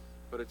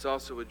 but it's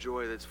also a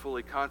joy that's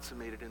fully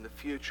consummated in the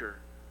future.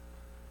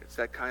 It's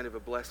that kind of a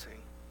blessing.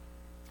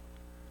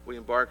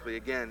 William Barclay,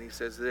 again, he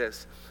says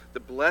this: the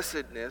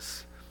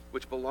blessedness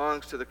which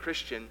belongs to the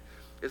Christian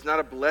is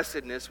not a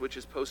blessedness which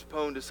is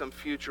postponed to some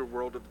future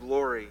world of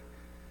glory.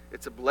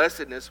 It's a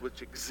blessedness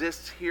which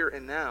exists here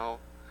and now.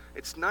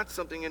 It's not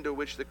something into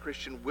which the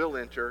Christian will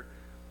enter.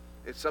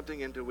 It's something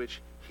into which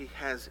he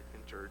has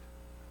entered.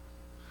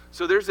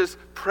 So there's this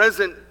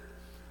present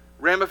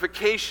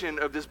ramification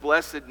of this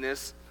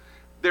blessedness.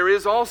 There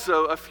is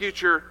also a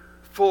future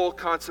full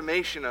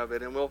consummation of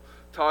it, and we'll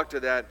talk to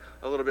that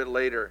a little bit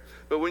later.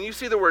 But when you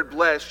see the word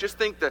blessed, just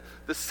think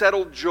the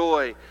settled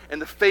joy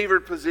and the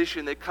favored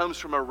position that comes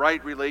from a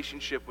right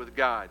relationship with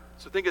God.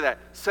 So think of that.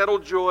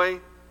 Settled joy,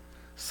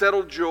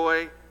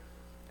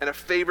 and a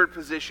favored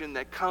position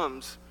that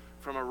comes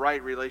from a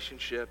right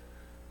relationship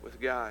with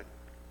God.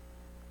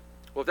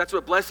 Well, if that's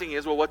what blessing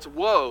is, well, what's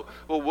woe?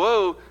 Well,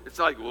 woe, it's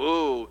like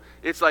whoa.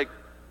 It's like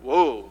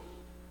whoa.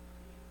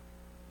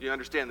 You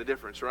understand the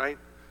difference, right?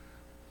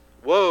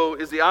 Woe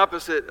is the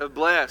opposite of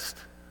blessed.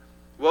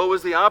 Woe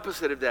is the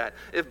opposite of that.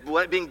 If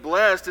being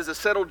blessed is a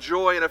settled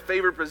joy and a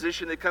favored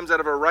position that comes out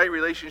of a right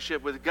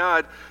relationship with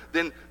God,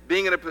 then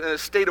being in a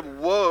state of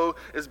woe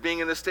is being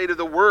in the state of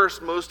the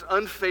worst, most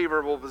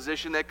unfavorable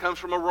position that comes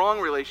from a wrong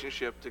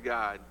relationship to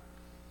God.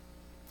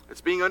 It's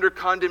being under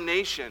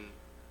condemnation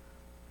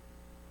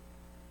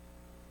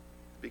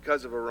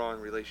because of a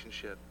wrong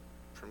relationship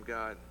from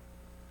God.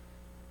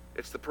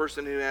 It's the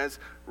person who has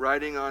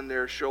riding on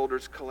their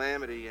shoulders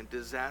calamity and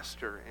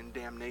disaster and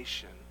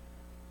damnation.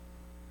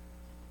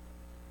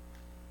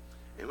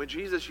 And when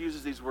Jesus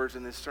uses these words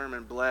in this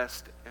sermon,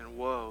 blessed and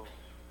woe,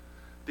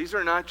 These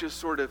are not just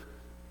sort of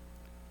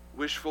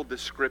wishful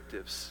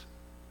descriptives.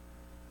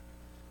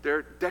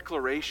 They're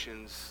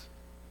declarations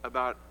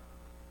about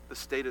the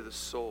state of the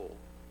soul.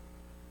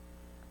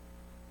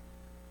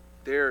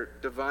 They're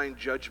divine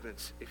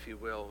judgments, if you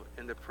will,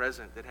 in the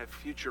present that have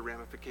future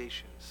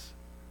ramifications.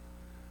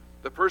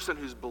 The person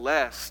who's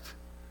blessed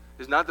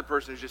is not the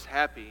person who's just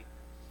happy.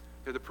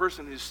 They're the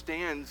person who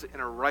stands in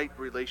a right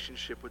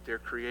relationship with their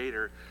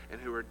Creator and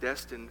who are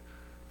destined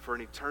for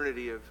an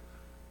eternity of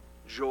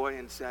joy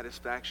and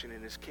satisfaction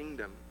in His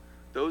kingdom.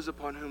 Those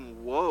upon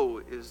whom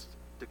woe is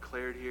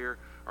declared here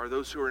are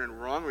those who are in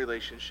wrong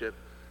relationship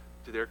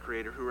to their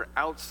Creator, who are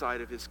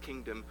outside of His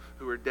kingdom,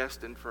 who are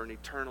destined for an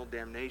eternal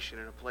damnation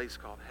in a place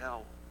called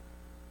hell.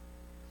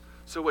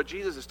 So what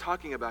Jesus is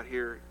talking about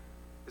here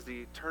is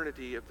the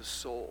eternity of the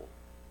soul.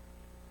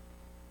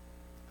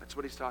 That's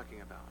what He's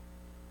talking about.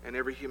 And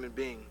every human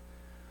being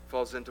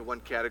falls into one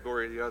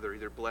category or the other,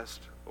 either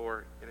blessed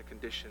or in a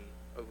condition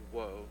of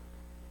woe.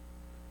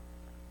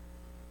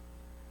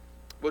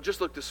 We'll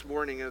just look this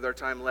morning, with our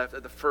time left,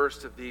 at the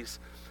first of these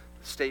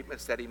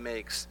statements that He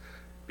makes,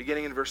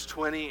 beginning in verse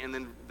 20 and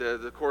then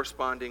the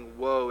corresponding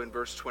woe in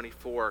verse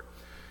 24.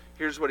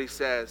 Here's what He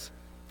says: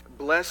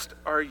 "Blessed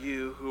are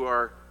you who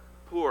are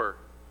poor,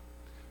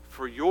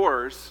 for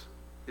yours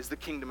is the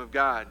kingdom of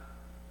God."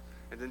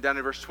 And then down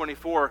in verse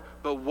 24,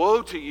 "But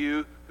woe to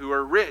you who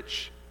are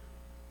rich,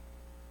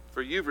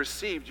 for you've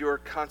received your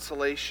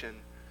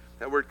consolation."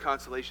 That word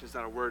consolation is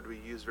not a word we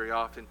use very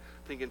often.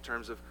 Think in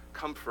terms of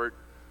comfort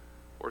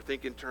or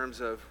think in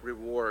terms of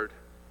reward.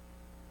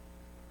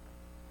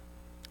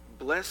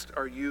 "Blessed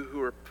are you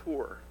who are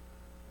poor,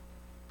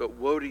 but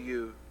woe to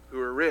you who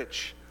are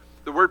rich."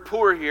 The word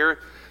poor here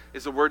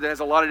is a word that has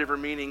a lot of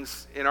different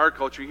meanings in our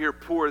culture. You hear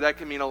poor, that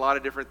can mean a lot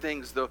of different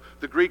things. The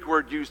Greek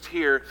word used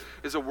here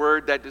is a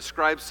word that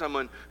describes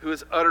someone who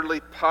is utterly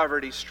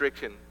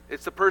poverty-stricken.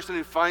 It's the person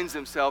who finds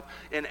himself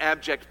in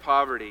abject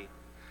poverty.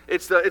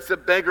 It's the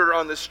beggar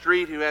on the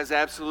street who has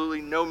absolutely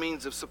no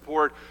means of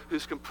support,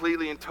 who's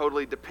completely and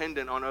totally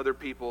dependent on other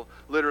people,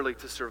 literally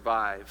to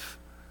survive.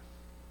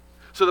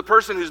 So the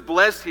person who's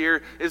blessed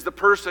here is the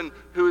person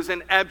who is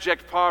in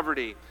abject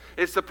poverty.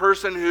 It's the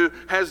person who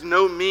has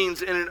no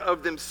means in and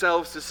of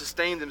themselves to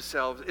sustain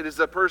themselves. It is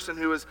the person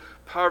who is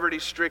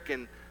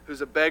poverty-stricken,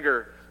 who's a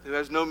beggar, who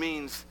has no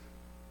means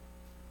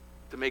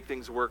to make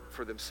things work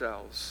for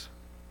themselves.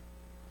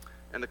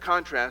 And the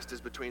contrast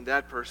is between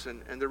that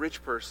person and the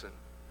rich person.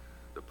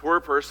 The poor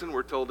person,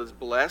 we're told, is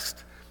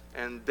blessed,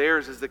 and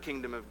theirs is the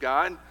kingdom of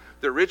God.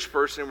 The rich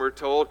person, we're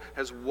told,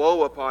 has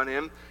woe upon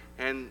him,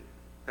 and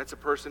that's a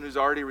person who's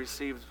already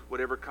received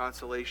whatever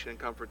consolation and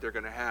comfort they're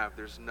going to have.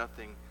 There's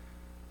nothing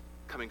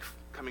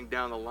coming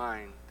down the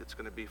line that's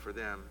going to be for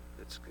them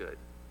that's good.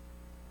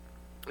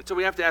 And so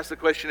we have to ask the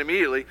question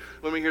immediately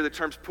when we hear the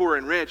terms poor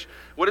and rich,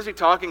 what is He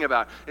talking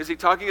about? Is He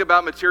talking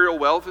about material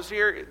wealth is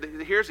here?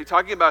 Is He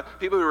talking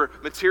about people who are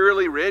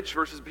materially rich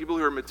versus people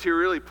who are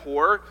materially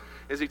poor?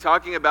 Is He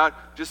talking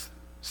about just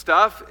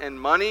stuff and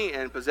money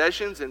and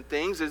possessions and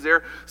things? Is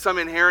there some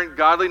inherent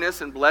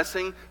godliness and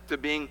blessing to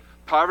being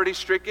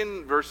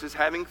poverty-stricken versus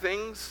having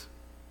things?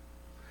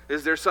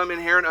 Is there some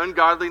inherent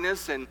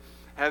ungodliness and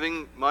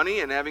having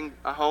money and having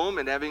a home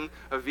and having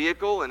a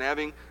vehicle and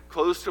having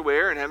clothes to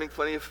wear and having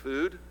plenty of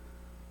food?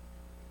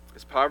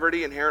 Is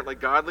poverty inherently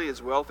godly?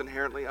 Is wealth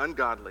inherently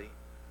ungodly?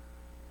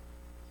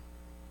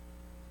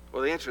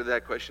 Well, the answer to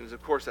that question is,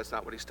 of course, that's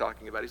not what He's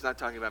talking about. He's not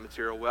talking about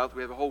material wealth.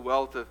 We have a whole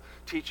wealth of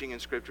teaching in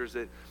Scriptures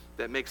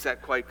that makes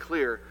that quite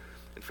clear.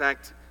 In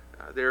fact,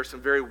 there are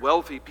some very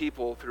wealthy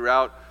people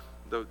throughout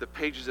the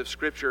pages of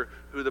Scripture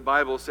who the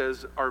Bible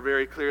says are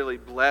very clearly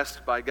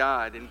blessed by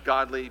God and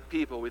godly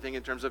people. We think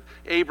in terms of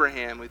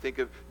Abraham. We think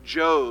of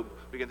Job.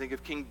 We can think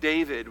of King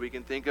David. We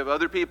can think of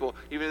other people,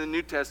 even in the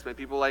New Testament,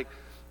 people like,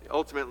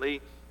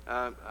 ultimately,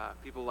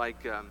 people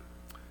like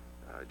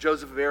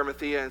Joseph of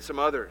Arimathea and some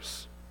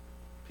others.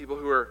 People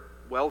who are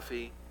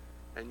wealthy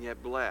and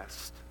yet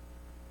blessed.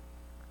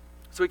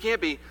 So it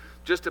can't be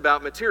just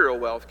about material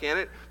wealth, can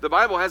it? The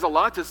Bible has a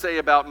lot to say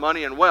about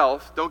money and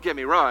wealth. Don't get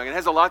me wrong. It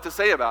has a lot to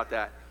say about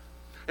that.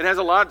 It has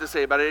a lot to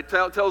say about it. It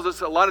tells us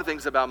a lot of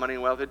things about money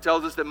and wealth. It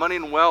tells us that money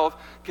and wealth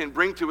can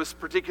bring to us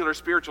particular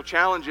spiritual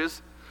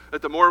challenges,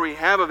 that the more we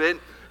have of it,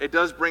 it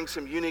does bring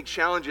some unique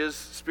challenges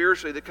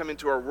spiritually that come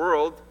into our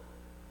world.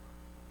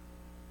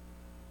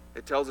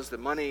 It tells us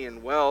that money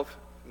and wealth,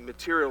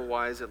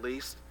 material-wise at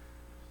least,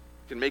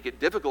 can make it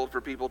difficult for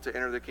people to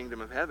enter the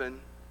kingdom of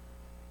heaven.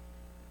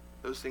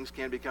 Those things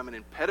can become an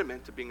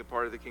impediment to being a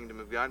part of the kingdom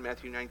of God.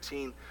 Matthew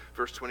 19,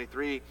 verse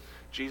 23,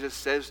 Jesus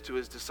says to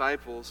His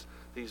disciples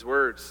these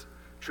words,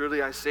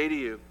 "Truly I say to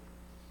you,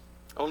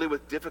 only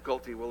with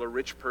difficulty will a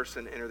rich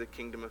person enter the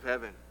kingdom of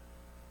heaven.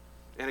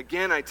 And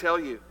again I tell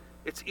you,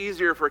 it's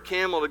easier for a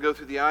camel to go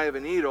through the eye of a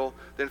needle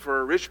than for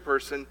a rich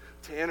person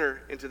to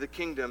enter into the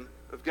kingdom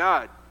of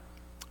God."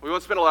 We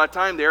won't spend a lot of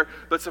time there,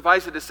 but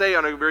suffice it to say,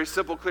 on a very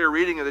simple, clear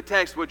reading of the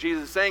text, what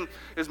Jesus is saying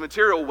is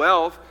material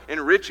wealth and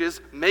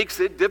riches makes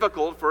it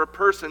difficult for a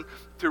person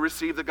to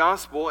receive the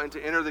gospel and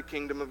to enter the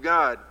kingdom of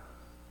God.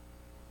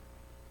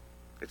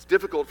 It's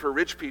difficult for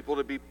rich people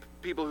to be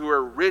people who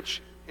are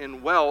rich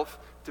in wealth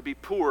to be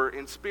poor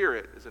in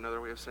spirit, is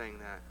another way of saying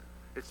that.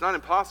 It's not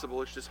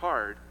impossible, it's just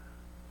hard.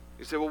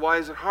 You say, well, why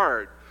is it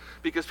hard?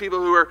 Because people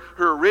who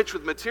are rich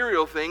with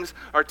material things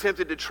are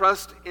tempted to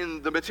trust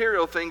in the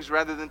material things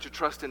rather than to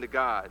trust into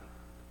God.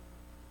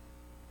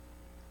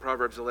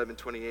 Proverbs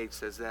 11:28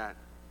 says that.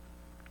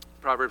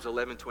 Proverbs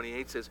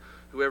 11:28 says,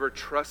 whoever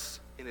trusts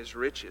in his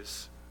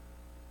riches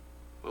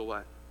will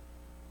what?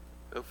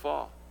 They'll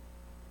fall.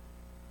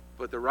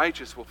 But the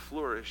righteous will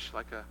flourish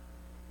like a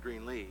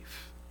green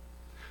leaf.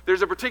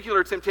 There's a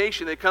particular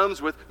temptation that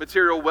comes with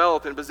material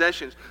wealth and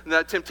possessions. And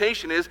that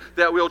temptation is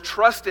that we'll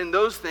trust in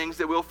those things,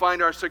 that we'll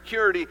find our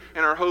security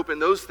and our hope in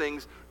those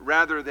things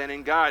rather than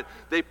in God.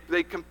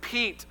 They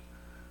compete.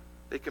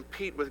 They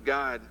compete with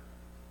God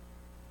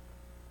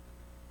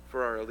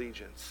for our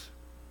allegiance.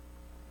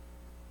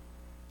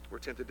 We're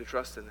tempted to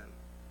trust in them.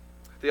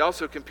 They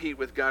also compete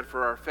with God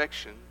for our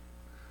affection.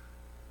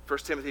 1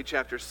 Timothy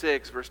chapter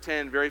 6, verse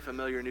 10, very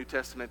familiar New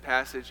Testament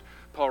passage.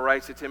 Paul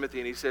writes to Timothy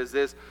and he says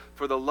this,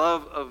 for the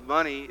love of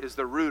money is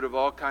the root of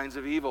all kinds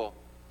of evil.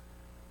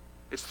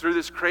 It's through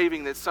this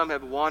craving that some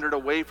have wandered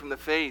away from the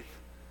faith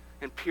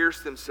and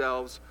pierced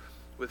themselves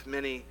with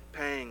many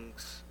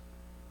pangs.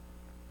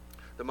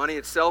 The money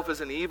itself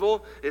isn't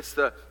evil. It's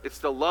the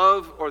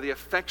love or the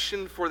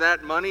affection for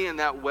that money and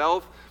that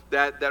wealth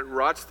that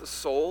rots the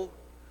soul.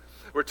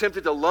 We're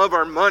tempted to love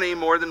our money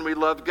more than we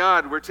love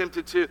God. We're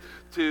tempted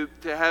to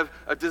have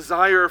a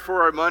desire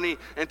for our money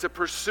and to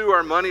pursue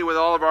our money with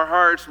all of our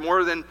hearts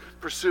more than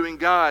pursuing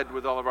God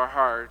with all of our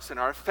hearts. And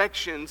our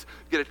affections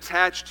get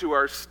attached to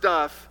our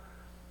stuff,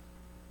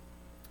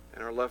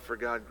 and our love for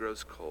God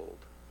grows cold.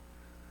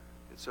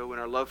 And so when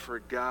our love for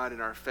God and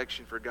our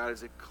affection for God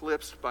is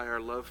eclipsed by our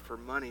love for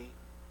money,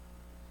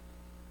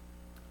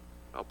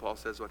 well, Paul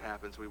says what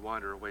happens? We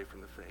wander away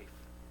from the faith.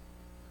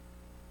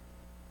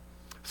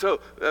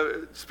 So,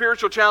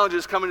 spiritual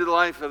challenges come into the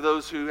life of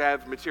those who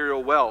have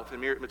material wealth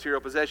and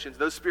material possessions.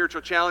 Those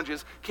spiritual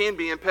challenges can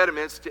be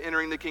impediments to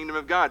entering the kingdom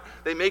of God.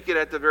 They make it,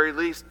 at the very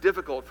least,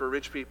 difficult for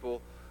rich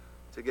people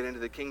to get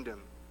into the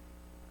kingdom.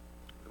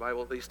 The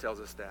Bible at least tells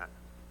us that.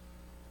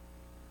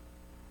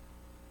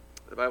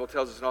 The Bible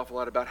tells us an awful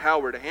lot about how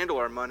we're to handle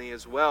our money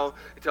as well.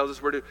 It tells us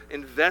we're to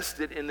invest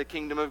it in the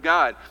kingdom of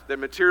God. That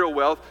material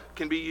wealth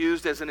can be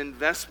used as an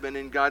investment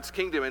in God's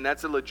kingdom, and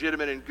that's a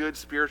legitimate and good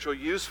spiritual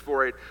use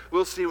for it.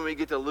 We'll see when we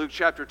get to Luke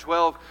chapter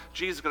 12,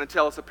 Jesus is going to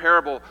tell us a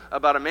parable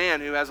about a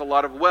man who has a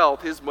lot of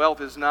wealth. His wealth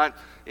is not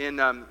in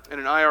an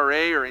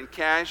IRA or in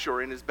cash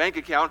or in his bank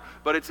account,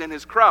 but it's in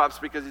his crops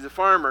because he's a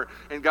farmer,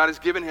 and God has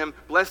given him,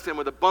 blessed him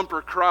with a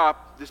bumper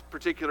crop this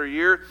particular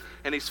year,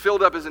 and he's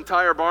filled up his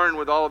entire barn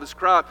with all of his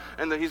crop,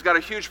 and he's got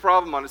a huge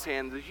problem on his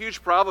hands. The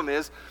huge problem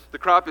is the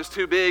crop is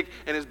too big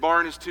and his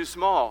barn is too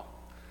small.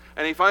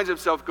 And he finds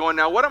himself going,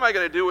 now what am I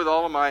going to do with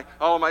all of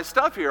my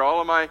stuff here,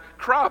 all of my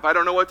crop? I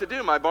don't know what to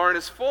do. My barn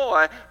is full.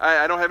 I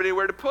don't have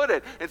anywhere to put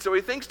it. And so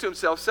he thinks to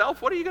himself,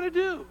 self, what are you going to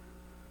do?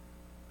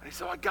 And he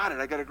said, I got it.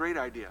 I got a great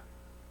idea.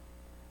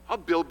 I'll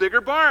build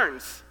bigger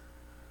barns.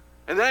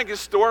 And then I can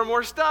store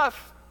more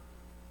stuff.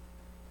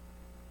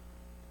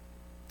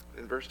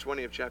 In verse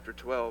 20 of chapter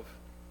 12,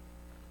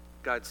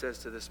 God says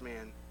to this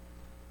man,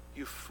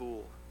 you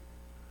fool,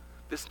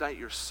 this night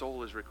your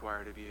soul is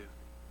required of you,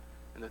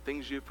 and the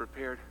things you've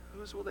prepared,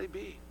 whose will they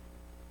be?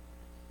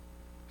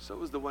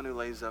 So is the one who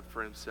lays up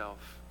for himself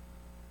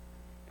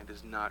and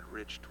is not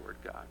rich toward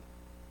God.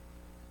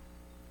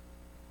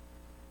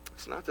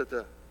 It's not that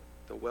the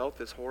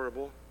wealth is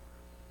horrible.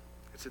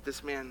 It's that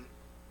this man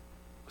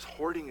was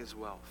hoarding his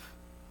wealth,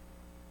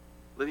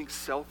 living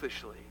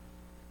selfishly.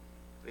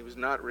 He was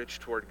not rich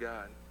toward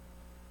God.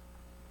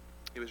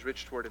 He was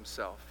rich toward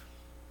himself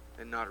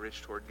and not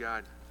rich toward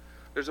God.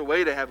 There's a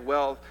way to have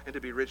wealth and to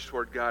be rich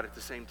toward God at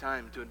the same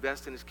time, to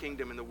invest in his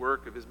kingdom and the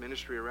work of his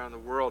ministry around the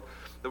world.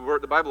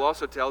 The Bible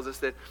also tells us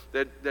that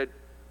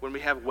when we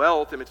have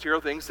wealth and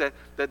material things, that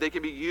they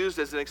can be used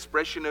as an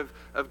expression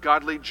of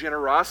godly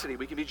generosity.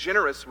 We can be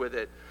generous with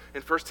it.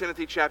 In 1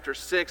 Timothy chapter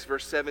 6,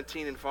 verse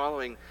 17 and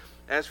following,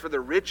 as for the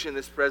rich in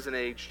this present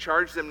age,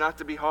 charge them not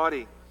to be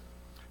haughty,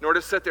 nor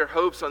to set their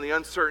hopes on the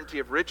uncertainty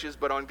of riches,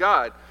 but on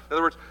God. In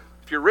other words,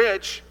 if you're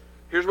rich,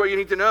 here's what you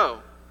need to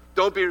know.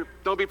 Don't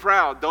be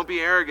proud. Don't be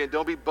arrogant.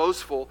 Don't be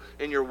boastful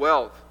in your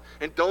wealth.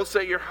 And don't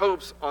set your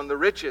hopes on the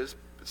riches,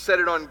 but set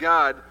it on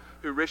God,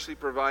 who richly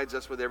provides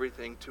us with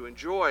everything to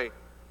enjoy.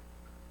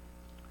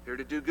 You're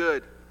to do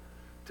good,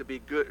 to be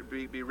good,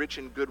 be rich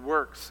in good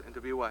works, and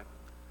to be what?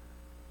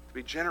 To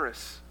be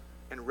generous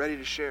and ready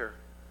to share.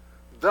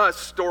 Thus,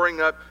 storing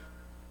up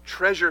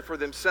treasure for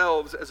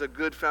themselves as a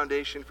good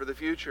foundation for the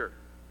future.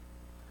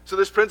 So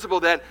this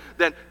principle that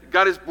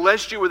God has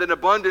blessed you with an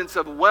abundance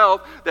of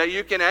wealth, that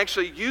you can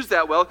actually use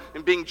that wealth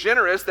in being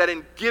generous, that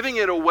in giving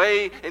it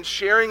away and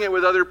sharing it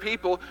with other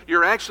people,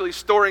 you're actually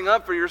storing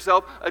up for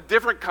yourself a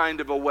different kind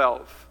of a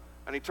wealth,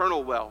 an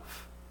eternal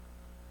wealth,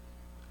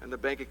 and the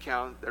bank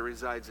account that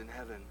resides in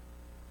heaven.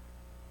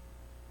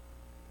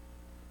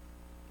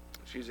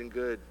 It's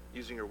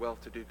using your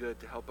wealth to do good,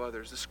 to help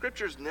others. The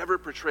scriptures never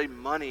portray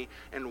money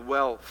and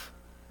wealth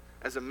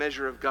as a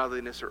measure of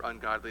godliness or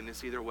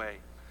ungodliness either way.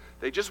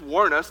 They just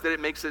warn us that it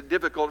makes it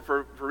difficult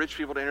for rich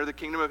people to enter the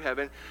kingdom of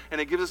heaven, and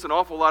it gives us an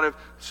awful lot of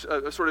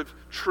sort of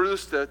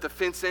truths to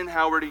fence in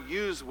how we're to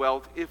use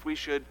wealth if we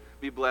should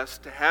be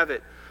blessed to have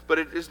it. But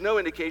it is no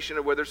indication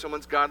of whether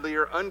someone's godly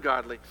or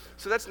ungodly.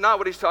 So that's not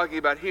what he's talking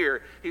about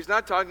here. He's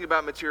not talking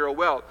about material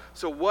wealth.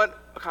 So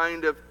what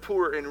kind of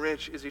poor and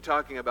rich is he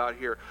talking about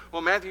here?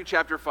 Well, Matthew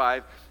chapter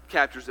 5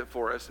 captures it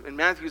for us. In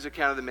Matthew's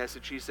account of the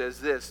message, he says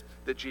this,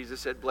 that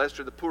Jesus said, "Blessed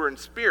are the poor in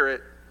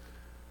spirit,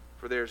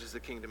 for theirs is the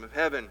kingdom of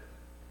heaven."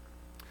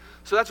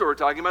 So that's what we're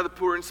talking about, the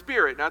poor in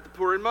spirit, not the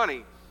poor in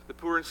money. The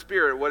poor in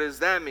spirit, what does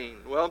that mean?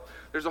 Well,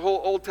 there's a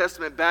whole Old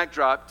Testament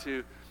backdrop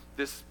to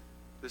this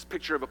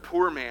picture of a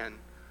poor man,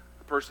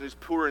 a person who's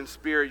poor in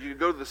spirit. You could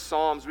go to the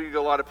Psalms. We could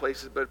go a lot of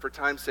places, but for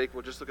time's sake,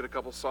 we'll just look at a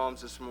couple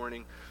Psalms this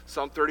morning.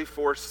 Psalm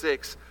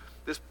 34:6.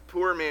 This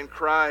poor man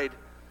cried,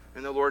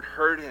 and the Lord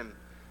heard him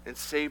and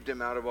saved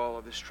him out of all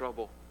of his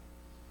trouble.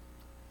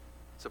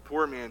 It's a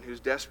poor man who's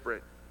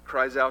desperate,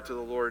 cries out to the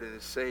Lord and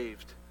is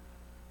saved.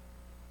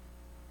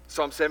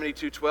 Psalm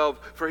 72:12,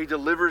 "For he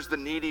delivers the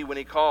needy when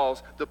he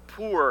calls, the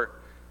poor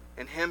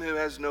and him who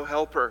has no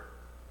helper."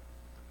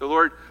 The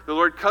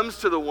Lord comes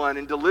to the one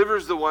and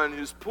delivers the one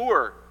who's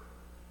poor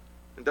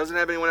and doesn't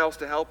have anyone else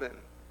to help him.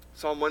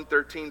 Psalm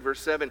 113, verse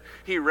 7,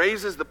 "He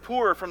raises the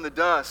poor from the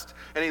dust,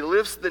 and he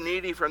lifts the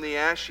needy from the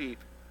ash heap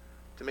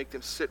to make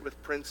them sit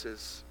with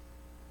princes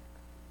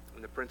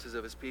and the princes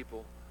of his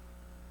people."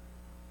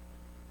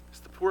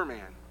 It's the poor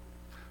man.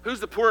 Who's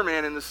the poor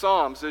man in the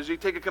Psalms? As you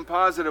take a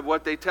composite of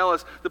what they tell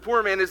us, the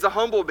poor man is the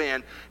humble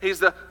man. He's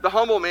the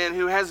humble man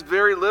who has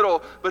very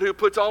little, but who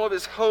puts all of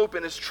his hope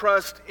and his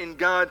trust in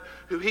God,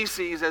 who he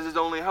sees as his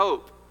only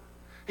hope.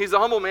 He's the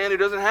humble man who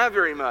doesn't have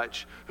very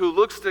much, who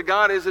looks to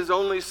God as his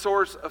only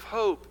source of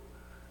hope.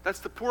 That's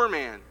the poor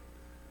man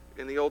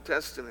in the Old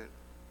Testament.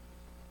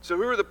 So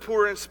who are the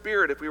poor in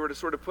spirit, if we were to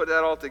sort of put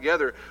that all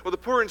together? Well, the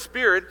poor in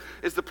spirit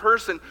is the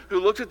person who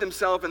looks at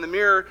themselves in the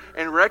mirror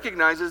and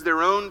recognizes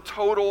their own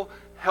total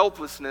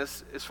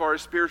helplessness as far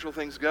as spiritual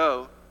things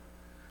go,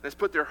 and has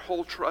put their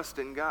whole trust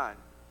in God.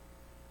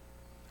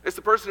 It's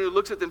the person who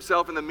looks at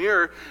themselves in the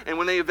mirror, and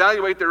when they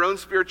evaluate their own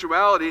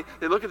spirituality,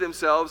 they look at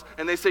themselves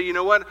and they say, you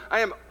know what?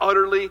 I am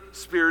utterly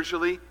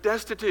spiritually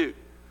destitute.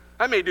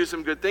 I may do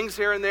some good things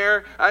here and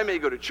there. I may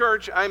go to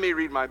church. I may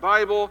read my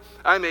Bible.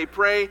 I may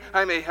pray.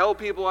 I may help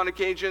people on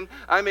occasion.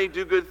 I may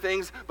do good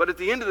things. But at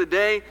the end of the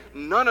day,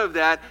 none of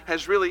that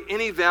has really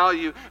any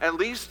value, at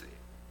least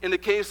in the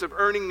case of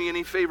earning me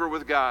any favor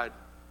with God.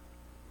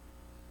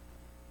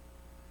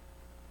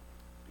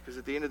 Because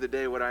at the end of the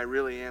day, what I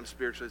really am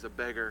spiritually is a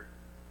beggar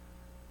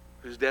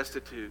who's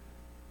destitute,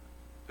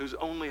 whose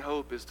only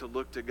hope is to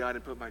look to God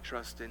and put my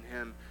trust in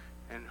Him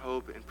and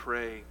hope and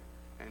pray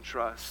and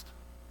trust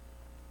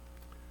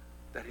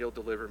that He'll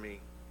deliver me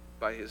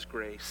by His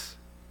grace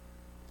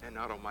and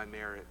not on my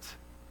merit.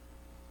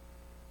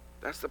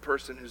 That's the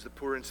person who's the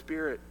poor in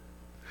spirit.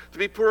 To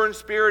be poor in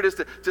spirit is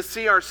to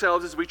see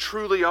ourselves as we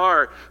truly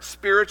are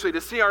spiritually,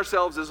 to see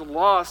ourselves as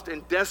lost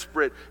and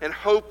desperate and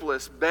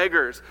hopeless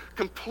beggars,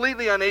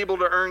 completely unable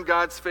to earn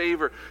God's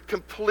favor,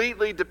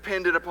 completely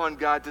dependent upon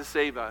God to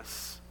save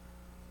us.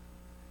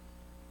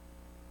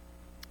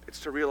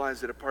 It's to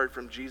realize that apart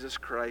from Jesus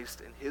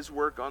Christ and His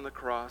work on the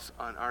cross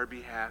on our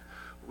behalf,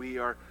 we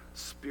are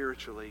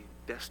spiritually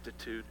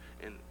destitute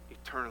and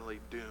eternally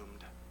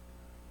doomed.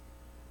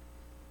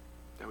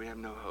 That we have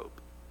no hope.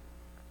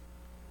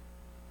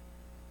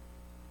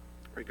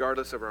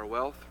 Regardless of our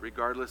wealth,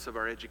 regardless of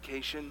our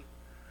education,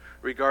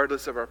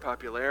 regardless of our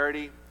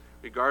popularity,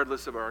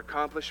 regardless of our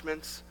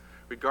accomplishments,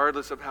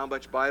 regardless of how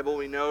much Bible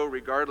we know,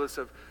 regardless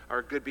of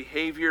our good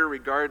behavior,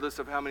 regardless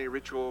of how many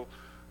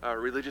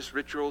religious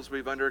rituals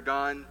we've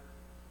undergone,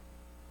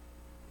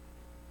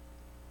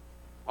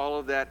 all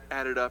of that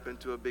added up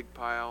into a big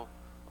pile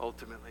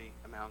ultimately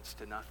amounts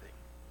to nothing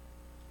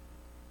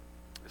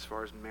as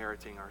far as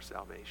meriting our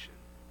salvation.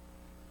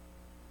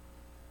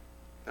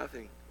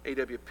 Nothing.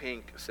 A.W.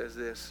 Pink says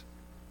this: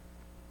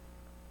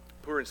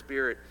 poor in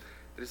spirit,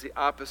 it is the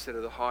opposite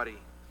of the haughty,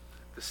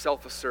 the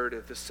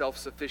self-assertive, the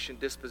self-sufficient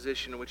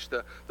disposition which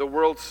the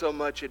world so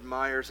much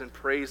admires and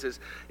praises.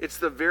 It's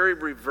the very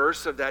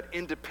reverse of that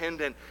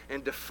independent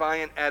and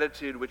defiant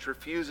attitude which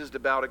refuses to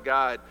bow to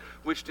God,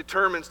 which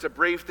determines to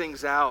brave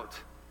things out.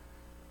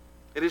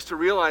 It is to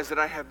realize that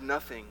I have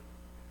nothing,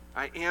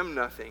 I am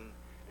nothing,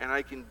 and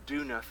I can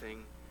do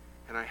nothing,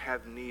 and I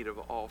have need of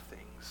all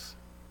things.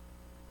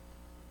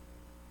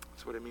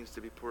 That's what it means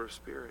to be poor of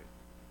spirit.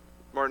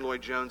 Martin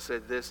Lloyd-Jones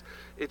said this: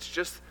 it's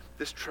just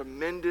this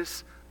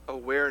tremendous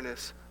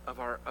awareness of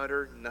our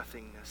utter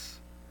nothingness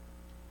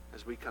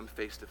as we come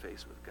face to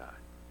face with God.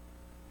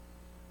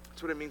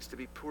 That's what it means to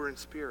be poor in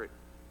spirit.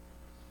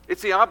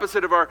 It's the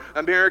opposite of our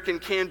American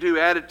can-do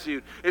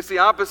attitude. It's the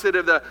opposite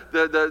of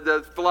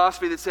the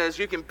philosophy that says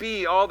you can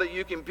be all that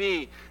you can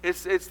be.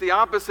 It's the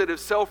opposite of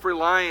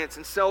self-reliance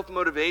and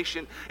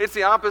self-motivation. It's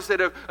the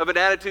opposite of an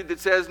attitude that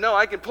says, no,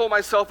 I can pull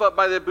myself up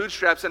by the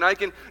bootstraps and I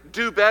can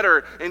do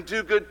better and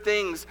do good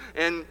things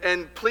and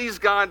please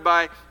God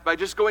by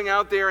just going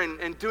out there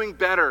and doing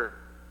better.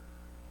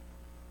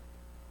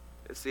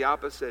 It's the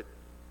opposite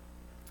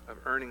of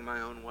earning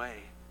my own way.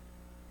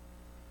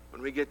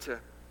 When we get to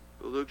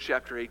Luke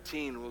chapter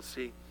 18, we'll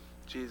see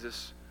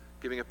Jesus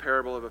giving a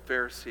parable of a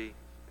Pharisee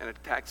and a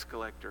tax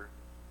collector.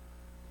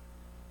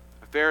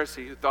 A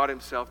Pharisee who thought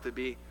himself to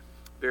be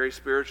very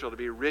spiritual, to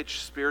be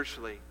rich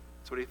spiritually.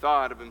 That's what he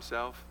thought of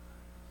himself.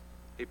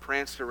 He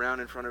pranced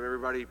around in front of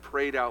everybody, he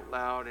prayed out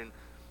loud and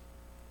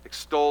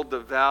extolled the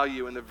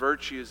value and the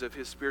virtues of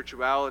his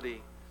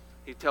spirituality.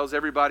 He tells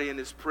everybody in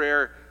his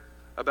prayer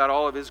about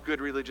all of his good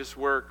religious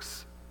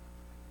works,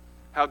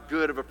 how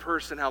good of a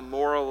person, how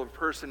moral of a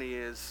person he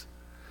is.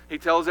 He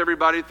tells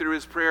everybody through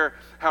his prayer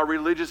how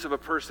religious of a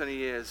person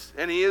he is.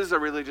 And he is a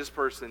religious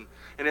person.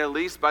 And at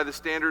least by the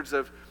standards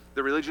of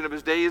the religion of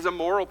his day, he is a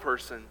moral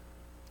person,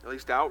 at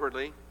least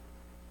outwardly.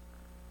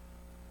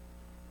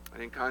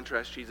 And in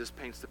contrast, Jesus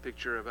paints the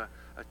picture of a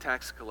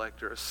tax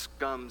collector, a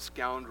scum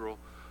scoundrel,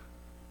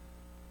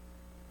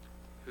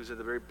 who's at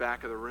the very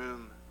back of the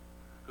room,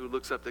 who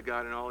looks up to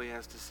God and all he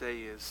has to say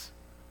is,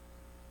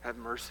 have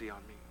mercy on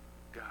me,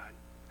 God.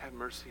 Have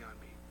mercy on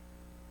me,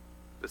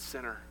 the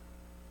sinner.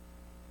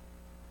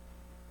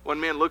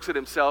 One man looks at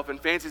himself and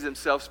fancies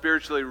himself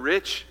spiritually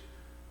rich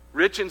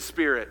in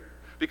spirit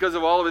because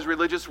of all of his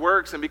religious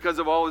works and because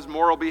of all his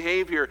moral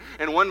behavior.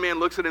 And one man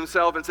looks at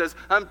himself and says,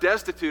 I'm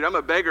destitute, I'm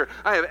a beggar.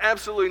 I have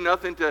absolutely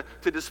nothing to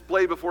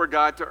display before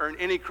God to earn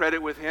any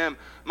credit with him.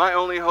 My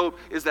only hope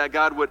is that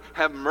God would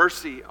have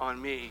mercy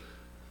on me.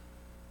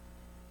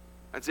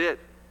 That's it.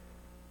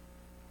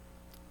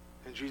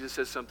 And Jesus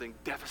says something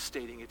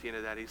devastating at the end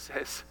of that. He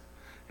says,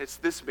 it's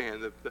this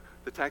man,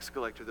 the tax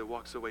collector, that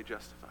walks away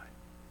justified,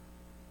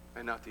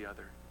 and not the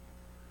other.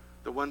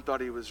 The one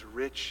thought he was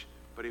rich,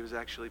 but he was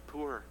actually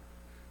poor.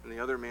 And the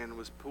other man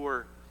was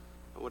poor,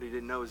 but what he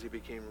didn't know is he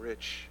became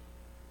rich.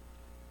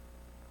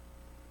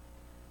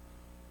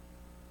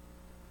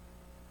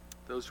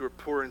 Those who are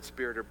poor in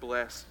spirit are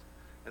blessed,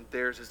 and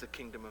theirs is the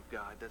kingdom of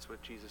God. That's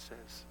what Jesus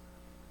says.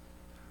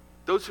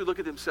 Those who look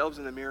at themselves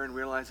in the mirror and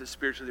realize that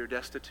spiritually they're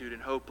destitute and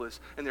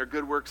hopeless, and their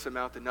good works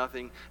amount to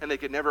nothing, and they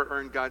can never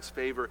earn God's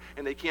favor,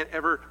 and they can't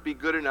ever be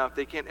good enough,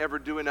 they can't ever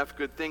do enough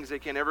good things, they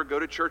can't ever go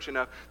to church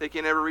enough, they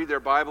can't ever read their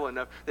Bible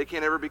enough, they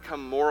can't ever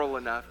become moral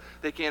enough,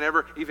 they can't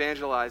ever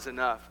evangelize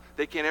enough,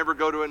 they can't ever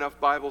go to enough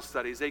Bible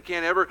studies, they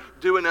can't ever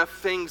do enough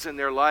things in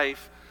their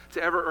life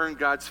to ever earn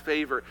God's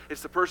favor.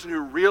 It's the person who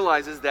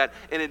realizes that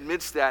and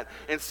admits that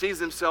and sees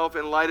himself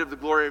in light of the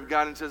glory of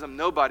God and says, I'm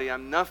nobody,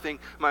 I'm nothing.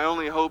 My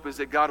only hope is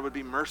that God would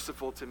be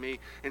merciful to me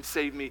and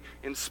save me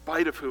in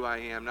spite of who I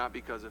am, not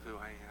because of who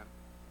I am.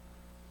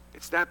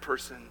 It's that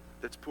person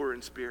that's poor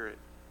in spirit.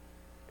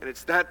 And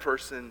it's that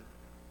person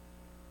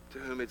to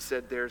whom it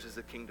said theirs is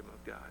the kingdom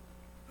of God.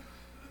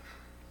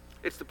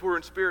 It's the poor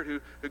in spirit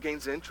who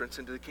gains entrance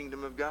into the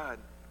kingdom of God.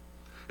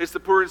 It's the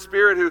poor in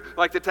spirit who,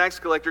 like the tax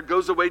collector,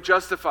 goes away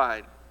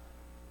justified.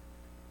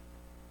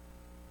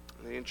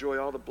 And they enjoy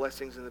all the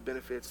blessings and the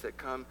benefits that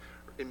come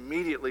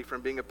immediately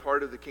from being a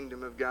part of the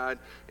kingdom of God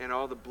and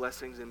all the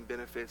blessings and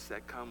benefits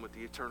that come with the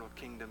eternal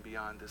kingdom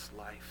beyond this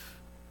life.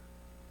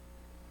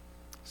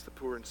 It's the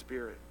poor in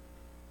spirit.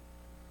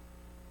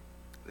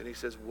 Then he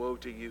says, woe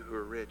to you who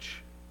are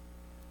rich,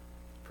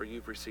 for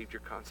you've received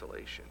your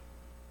consolation.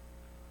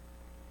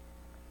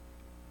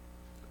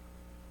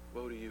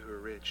 Woe to you who are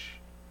rich.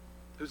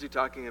 Who's he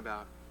talking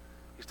about?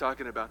 He's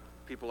talking about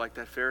people like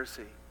that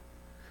Pharisee.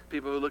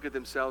 People who look at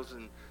themselves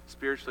and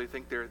spiritually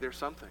think they're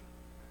something.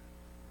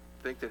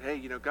 Think that,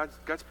 hey,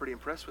 God's pretty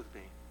impressed with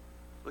me.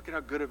 Look at how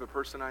good of a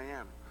person I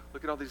am.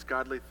 Look at all these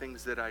godly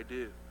things that I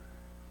do.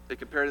 They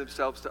compare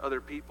themselves to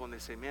other people and they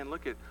say, man,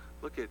 look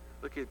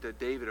at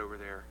David over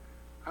there.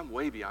 I'm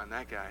way beyond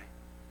that guy.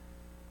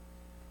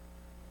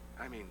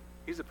 I mean,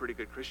 he's a pretty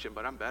good Christian,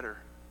 but I'm better.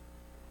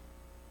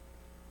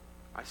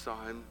 I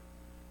saw him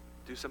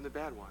do something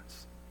bad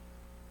once.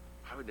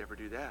 I would never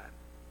do that.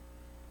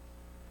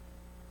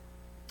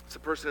 It's a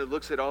person who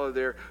looks at all of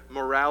their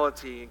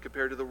morality and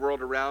compared to the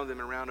world around them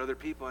and around other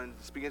people and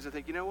begins to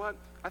think, you know what?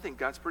 I think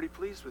God's pretty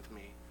pleased with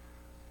me.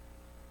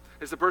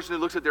 It's the person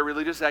who looks at their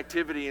religious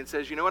activity and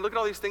says, you know what? Look at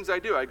all these things I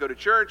do. I go to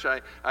church.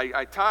 I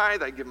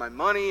tithe. I give my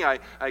money.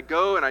 I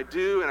go and I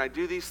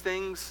do these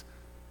things.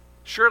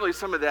 Surely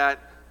some of that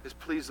has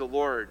pleased the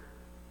Lord.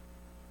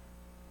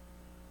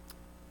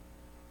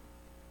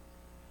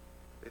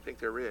 They think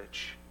they're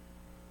rich,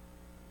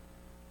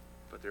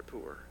 but they're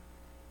poor.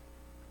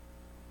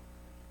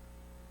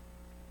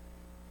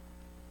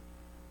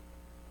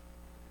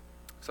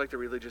 It's like the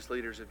religious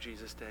leaders of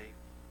Jesus' day.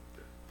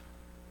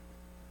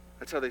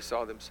 That's how they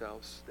saw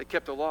themselves. They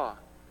kept the law,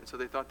 and so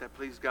they thought that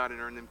pleased God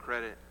and earned them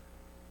credit,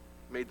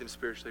 made them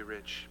spiritually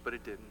rich, but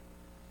it didn't.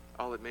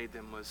 All it made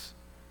them was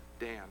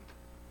damned.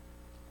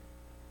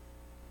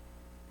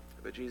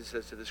 But Jesus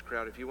says to this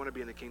crowd, if you want to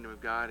be in the kingdom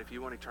of God, if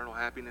you want eternal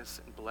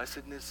happiness and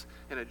blessedness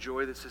and a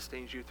joy that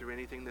sustains you through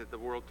anything that the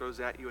world throws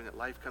at you and that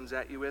life comes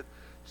at you with,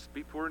 just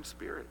be poor in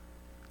spirit.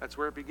 That's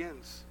where it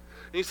begins.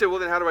 And you say, well,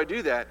 then how do I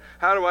do that?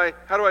 How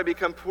do I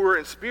become poor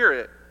in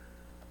spirit?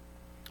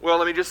 Well,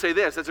 let me just say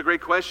this. That's a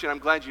great question. I'm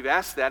glad you've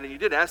asked that, and you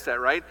did ask that,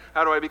 right?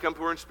 How do I become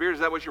poor in spirit?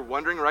 Is that what you're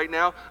wondering right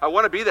now? I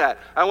want to be that.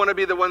 I want to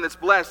be the one that's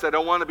blessed. I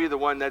don't want to be the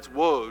one that's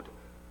woed.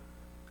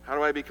 How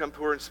do I become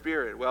poor in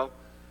spirit? Well,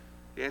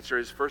 the answer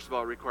is, first of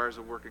all, it requires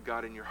a work of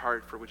God in your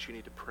heart for which you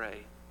need to pray.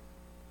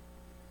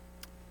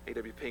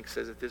 A.W. Pink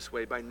says it this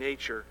way: by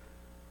nature,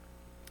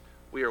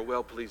 we are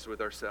well pleased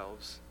with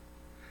ourselves,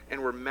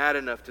 and we're mad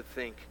enough to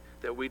think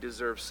that we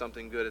deserve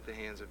something good at the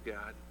hands of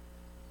God.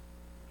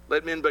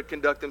 Let men but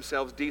conduct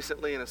themselves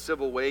decently in a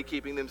civil way,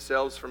 keeping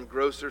themselves from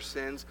grosser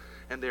sins,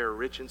 and they are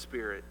rich in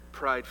spirit,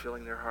 pride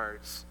filling their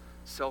hearts,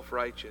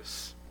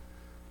 self-righteous,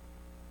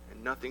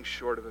 and nothing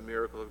short of a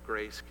miracle of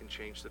grace can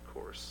change the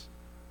course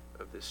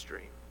of this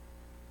stream.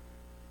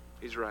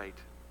 He's right.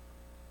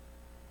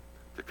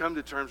 To come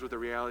to terms with the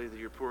reality that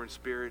you're poor in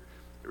spirit,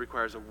 it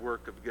requires a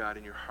work of God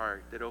in your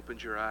heart that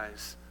opens your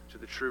eyes to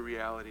the true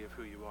reality of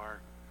who you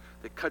are,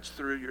 that cuts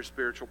through your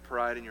spiritual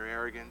pride and your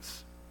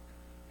arrogance,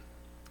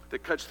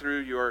 that cuts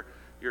through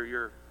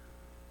your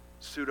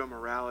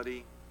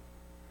pseudo-morality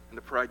and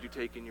the pride you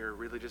take in your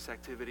religious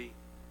activity,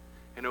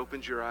 and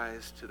opens your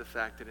eyes to the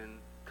fact that in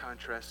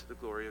contrast to the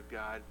glory of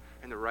God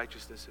and the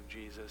righteousness of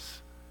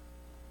Jesus,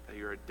 that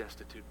you're a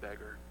destitute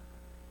beggar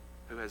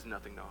who has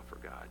nothing to offer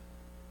God.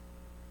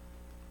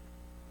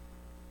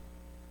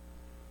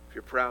 If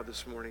you're proud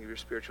this morning of your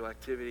spiritual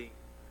activity,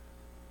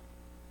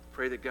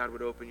 pray that God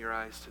would open your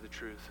eyes to the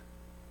truth,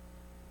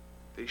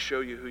 that He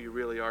show you who you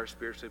really are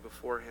spiritually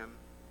before Him.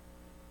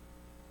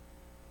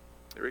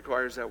 It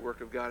requires that work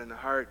of God in the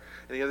heart.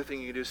 And the other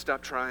thing you can do is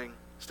stop trying.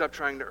 Stop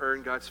trying to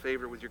earn God's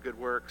favor with your good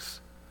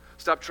works.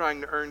 Stop trying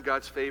to earn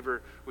God's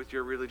favor with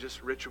your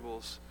religious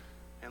rituals,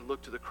 and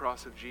look to the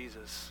cross of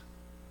Jesus,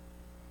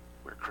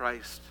 where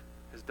Christ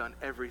has done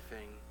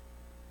everything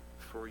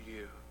for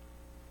you,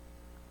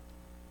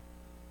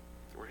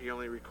 where He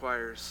only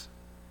requires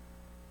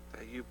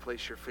that you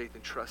place your faith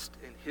and trust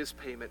in His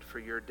payment for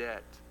your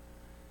debt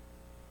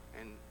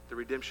and the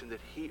redemption that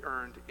He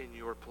earned in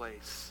your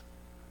place,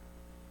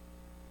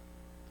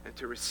 and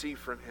to receive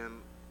from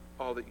Him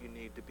all that you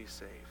need to be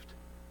saved.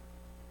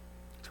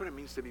 That's what it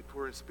means to be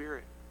poor in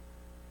spirit.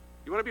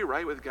 You want to be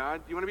right with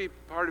God? You want to be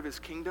part of His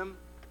kingdom?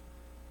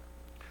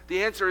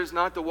 The answer is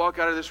not to walk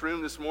out of this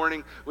room this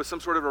morning with some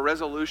sort of a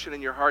resolution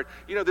in your heart.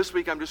 You know, this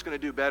week I'm just going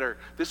to do better.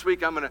 This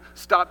week I'm going to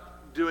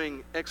stop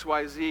doing X,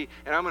 Y, Z,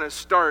 and I'm going to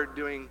start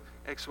doing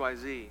X, Y,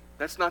 Z.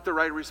 That's not the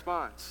right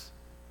response.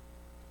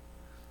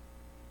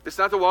 It's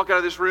not to walk out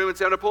of this room and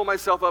say, I'm going to pull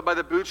myself up by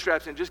the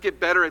bootstraps and just get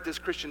better at this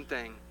Christian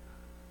thing.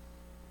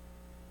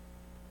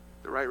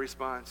 The right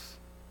response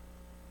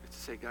is to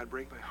say, God,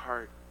 break my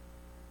heart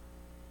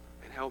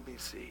and help me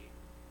see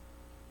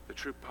the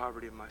true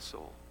poverty of my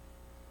soul.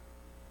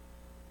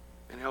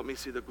 And help me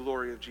see the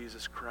glory of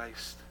Jesus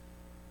Christ,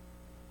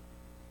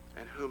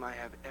 in whom I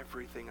have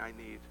everything I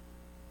need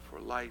for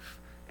life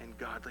and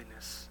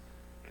godliness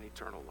and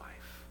eternal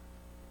life.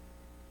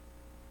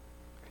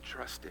 And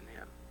trust in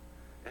Him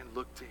and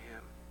look to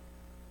Him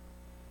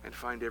and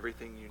find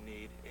everything you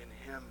need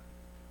in Him,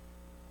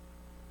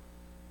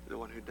 the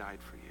one who died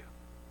for you.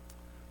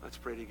 Let's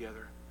pray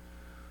together.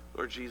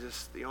 Lord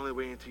Jesus, the only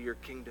way into your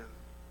kingdom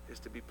is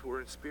to be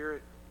poor in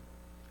spirit,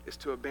 is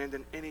to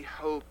abandon any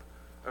hope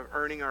of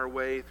earning our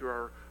way through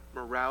our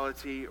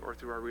morality or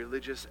through our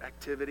religious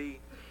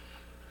activity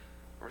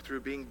or through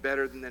being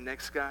better than the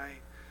next guy.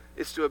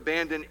 It's to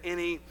abandon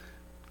any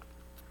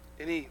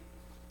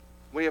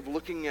way of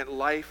looking at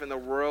life and the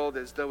world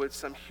as though it's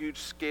some huge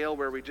scale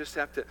where we just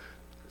have to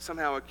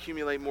somehow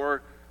accumulate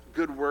more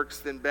good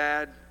works than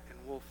bad and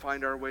we'll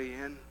find our way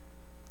in.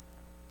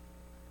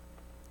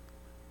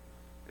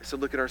 It's to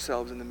look at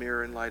ourselves in the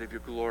mirror in light of your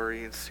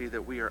glory and see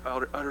that we are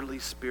utterly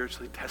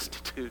spiritually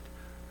destitute.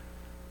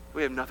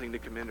 We have nothing to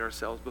commend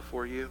ourselves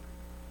before you.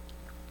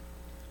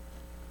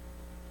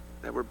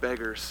 That we're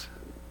beggars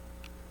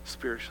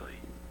spiritually,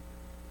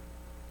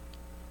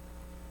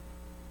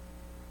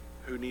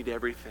 who need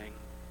everything,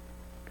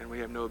 and we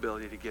have no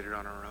ability to get it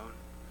on our own.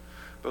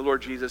 But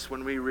Lord Jesus,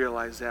 when we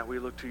realize that, we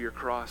look to your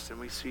cross and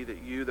we see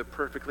that you, the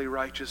perfectly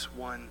righteous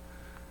one,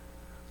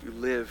 you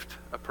lived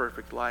a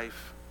perfect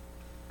life,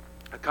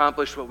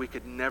 accomplished what we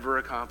could never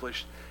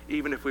accomplish,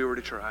 even if we were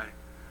to try.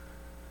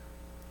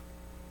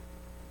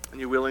 And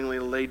you willingly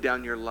laid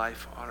down your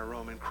life on a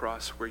Roman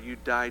cross where you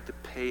died to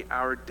pay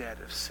our debt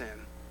of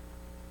sin.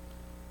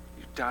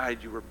 You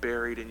died, you were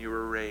buried, and you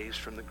were raised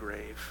from the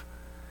grave.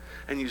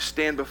 And you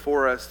stand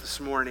before us this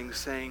morning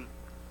saying,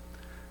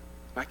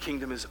 my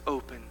kingdom is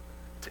open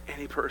to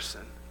any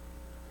person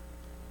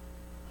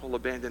who will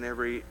abandon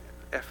every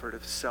effort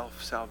of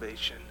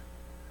self-salvation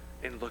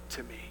and look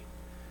to me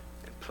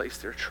and place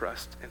their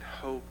trust and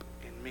hope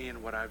in me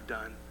and what I've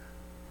done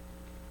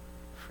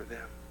for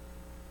them.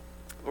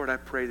 Lord, I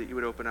pray that you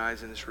would open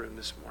eyes in this room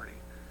this morning,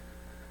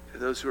 To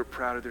those who are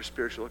proud of their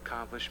spiritual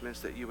accomplishments,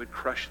 that you would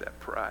crush that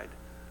pride.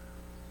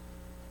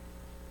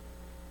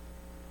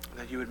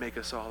 That you would make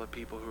us all a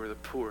people who are the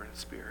poor in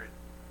spirit.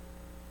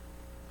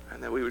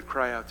 And that we would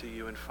cry out to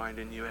you and find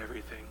in you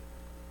everything.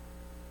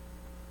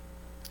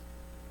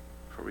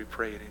 For we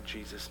pray it in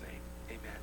Jesus' name. Amen.